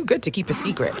are too good to keep a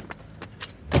secret.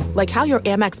 Like how your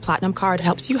Amex Platinum card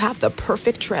helps you have the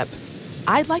perfect trip.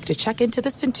 I'd like to check into the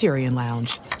Centurion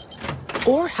Lounge.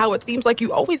 Or how it seems like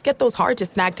you always get those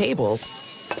hard-to-snag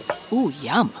tables. Ooh,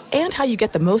 yum. And how you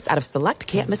get the most out of select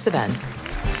can't-miss events.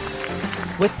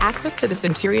 With access to the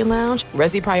Centurion Lounge,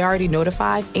 Resi Priority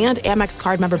Notify, and Amex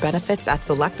card member benefits at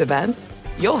select events,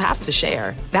 you'll have to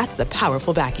share. That's the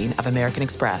powerful backing of American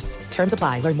Express. Terms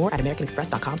apply. Learn more at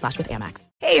americanexpress.com/withAmex.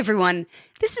 Hey, everyone.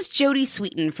 This is Jodie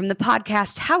Sweetin from the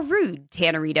podcast How Rude,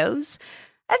 Tanneritos.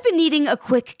 I've been needing a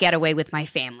quick getaway with my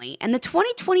family, and the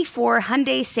 2024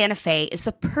 Hyundai Santa Fe is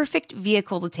the perfect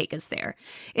vehicle to take us there.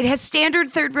 It has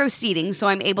standard third-row seating, so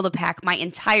I'm able to pack my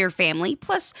entire family,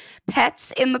 plus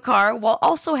pets, in the car, while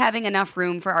also having enough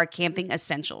room for our camping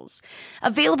essentials.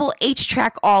 Available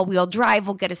H-Track all-wheel drive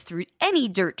will get us through any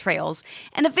dirt trails,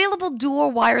 and available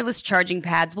dual wireless charging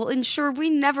pads will ensure we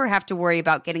never have to worry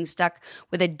about getting stuck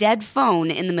with a dead phone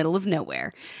in the middle of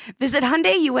nowhere. Visit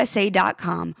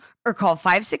HyundaiUSA.com or call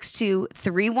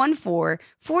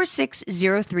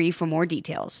 562-314-4603 for more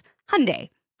details. Hyundai,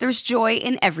 there's joy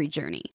in every journey.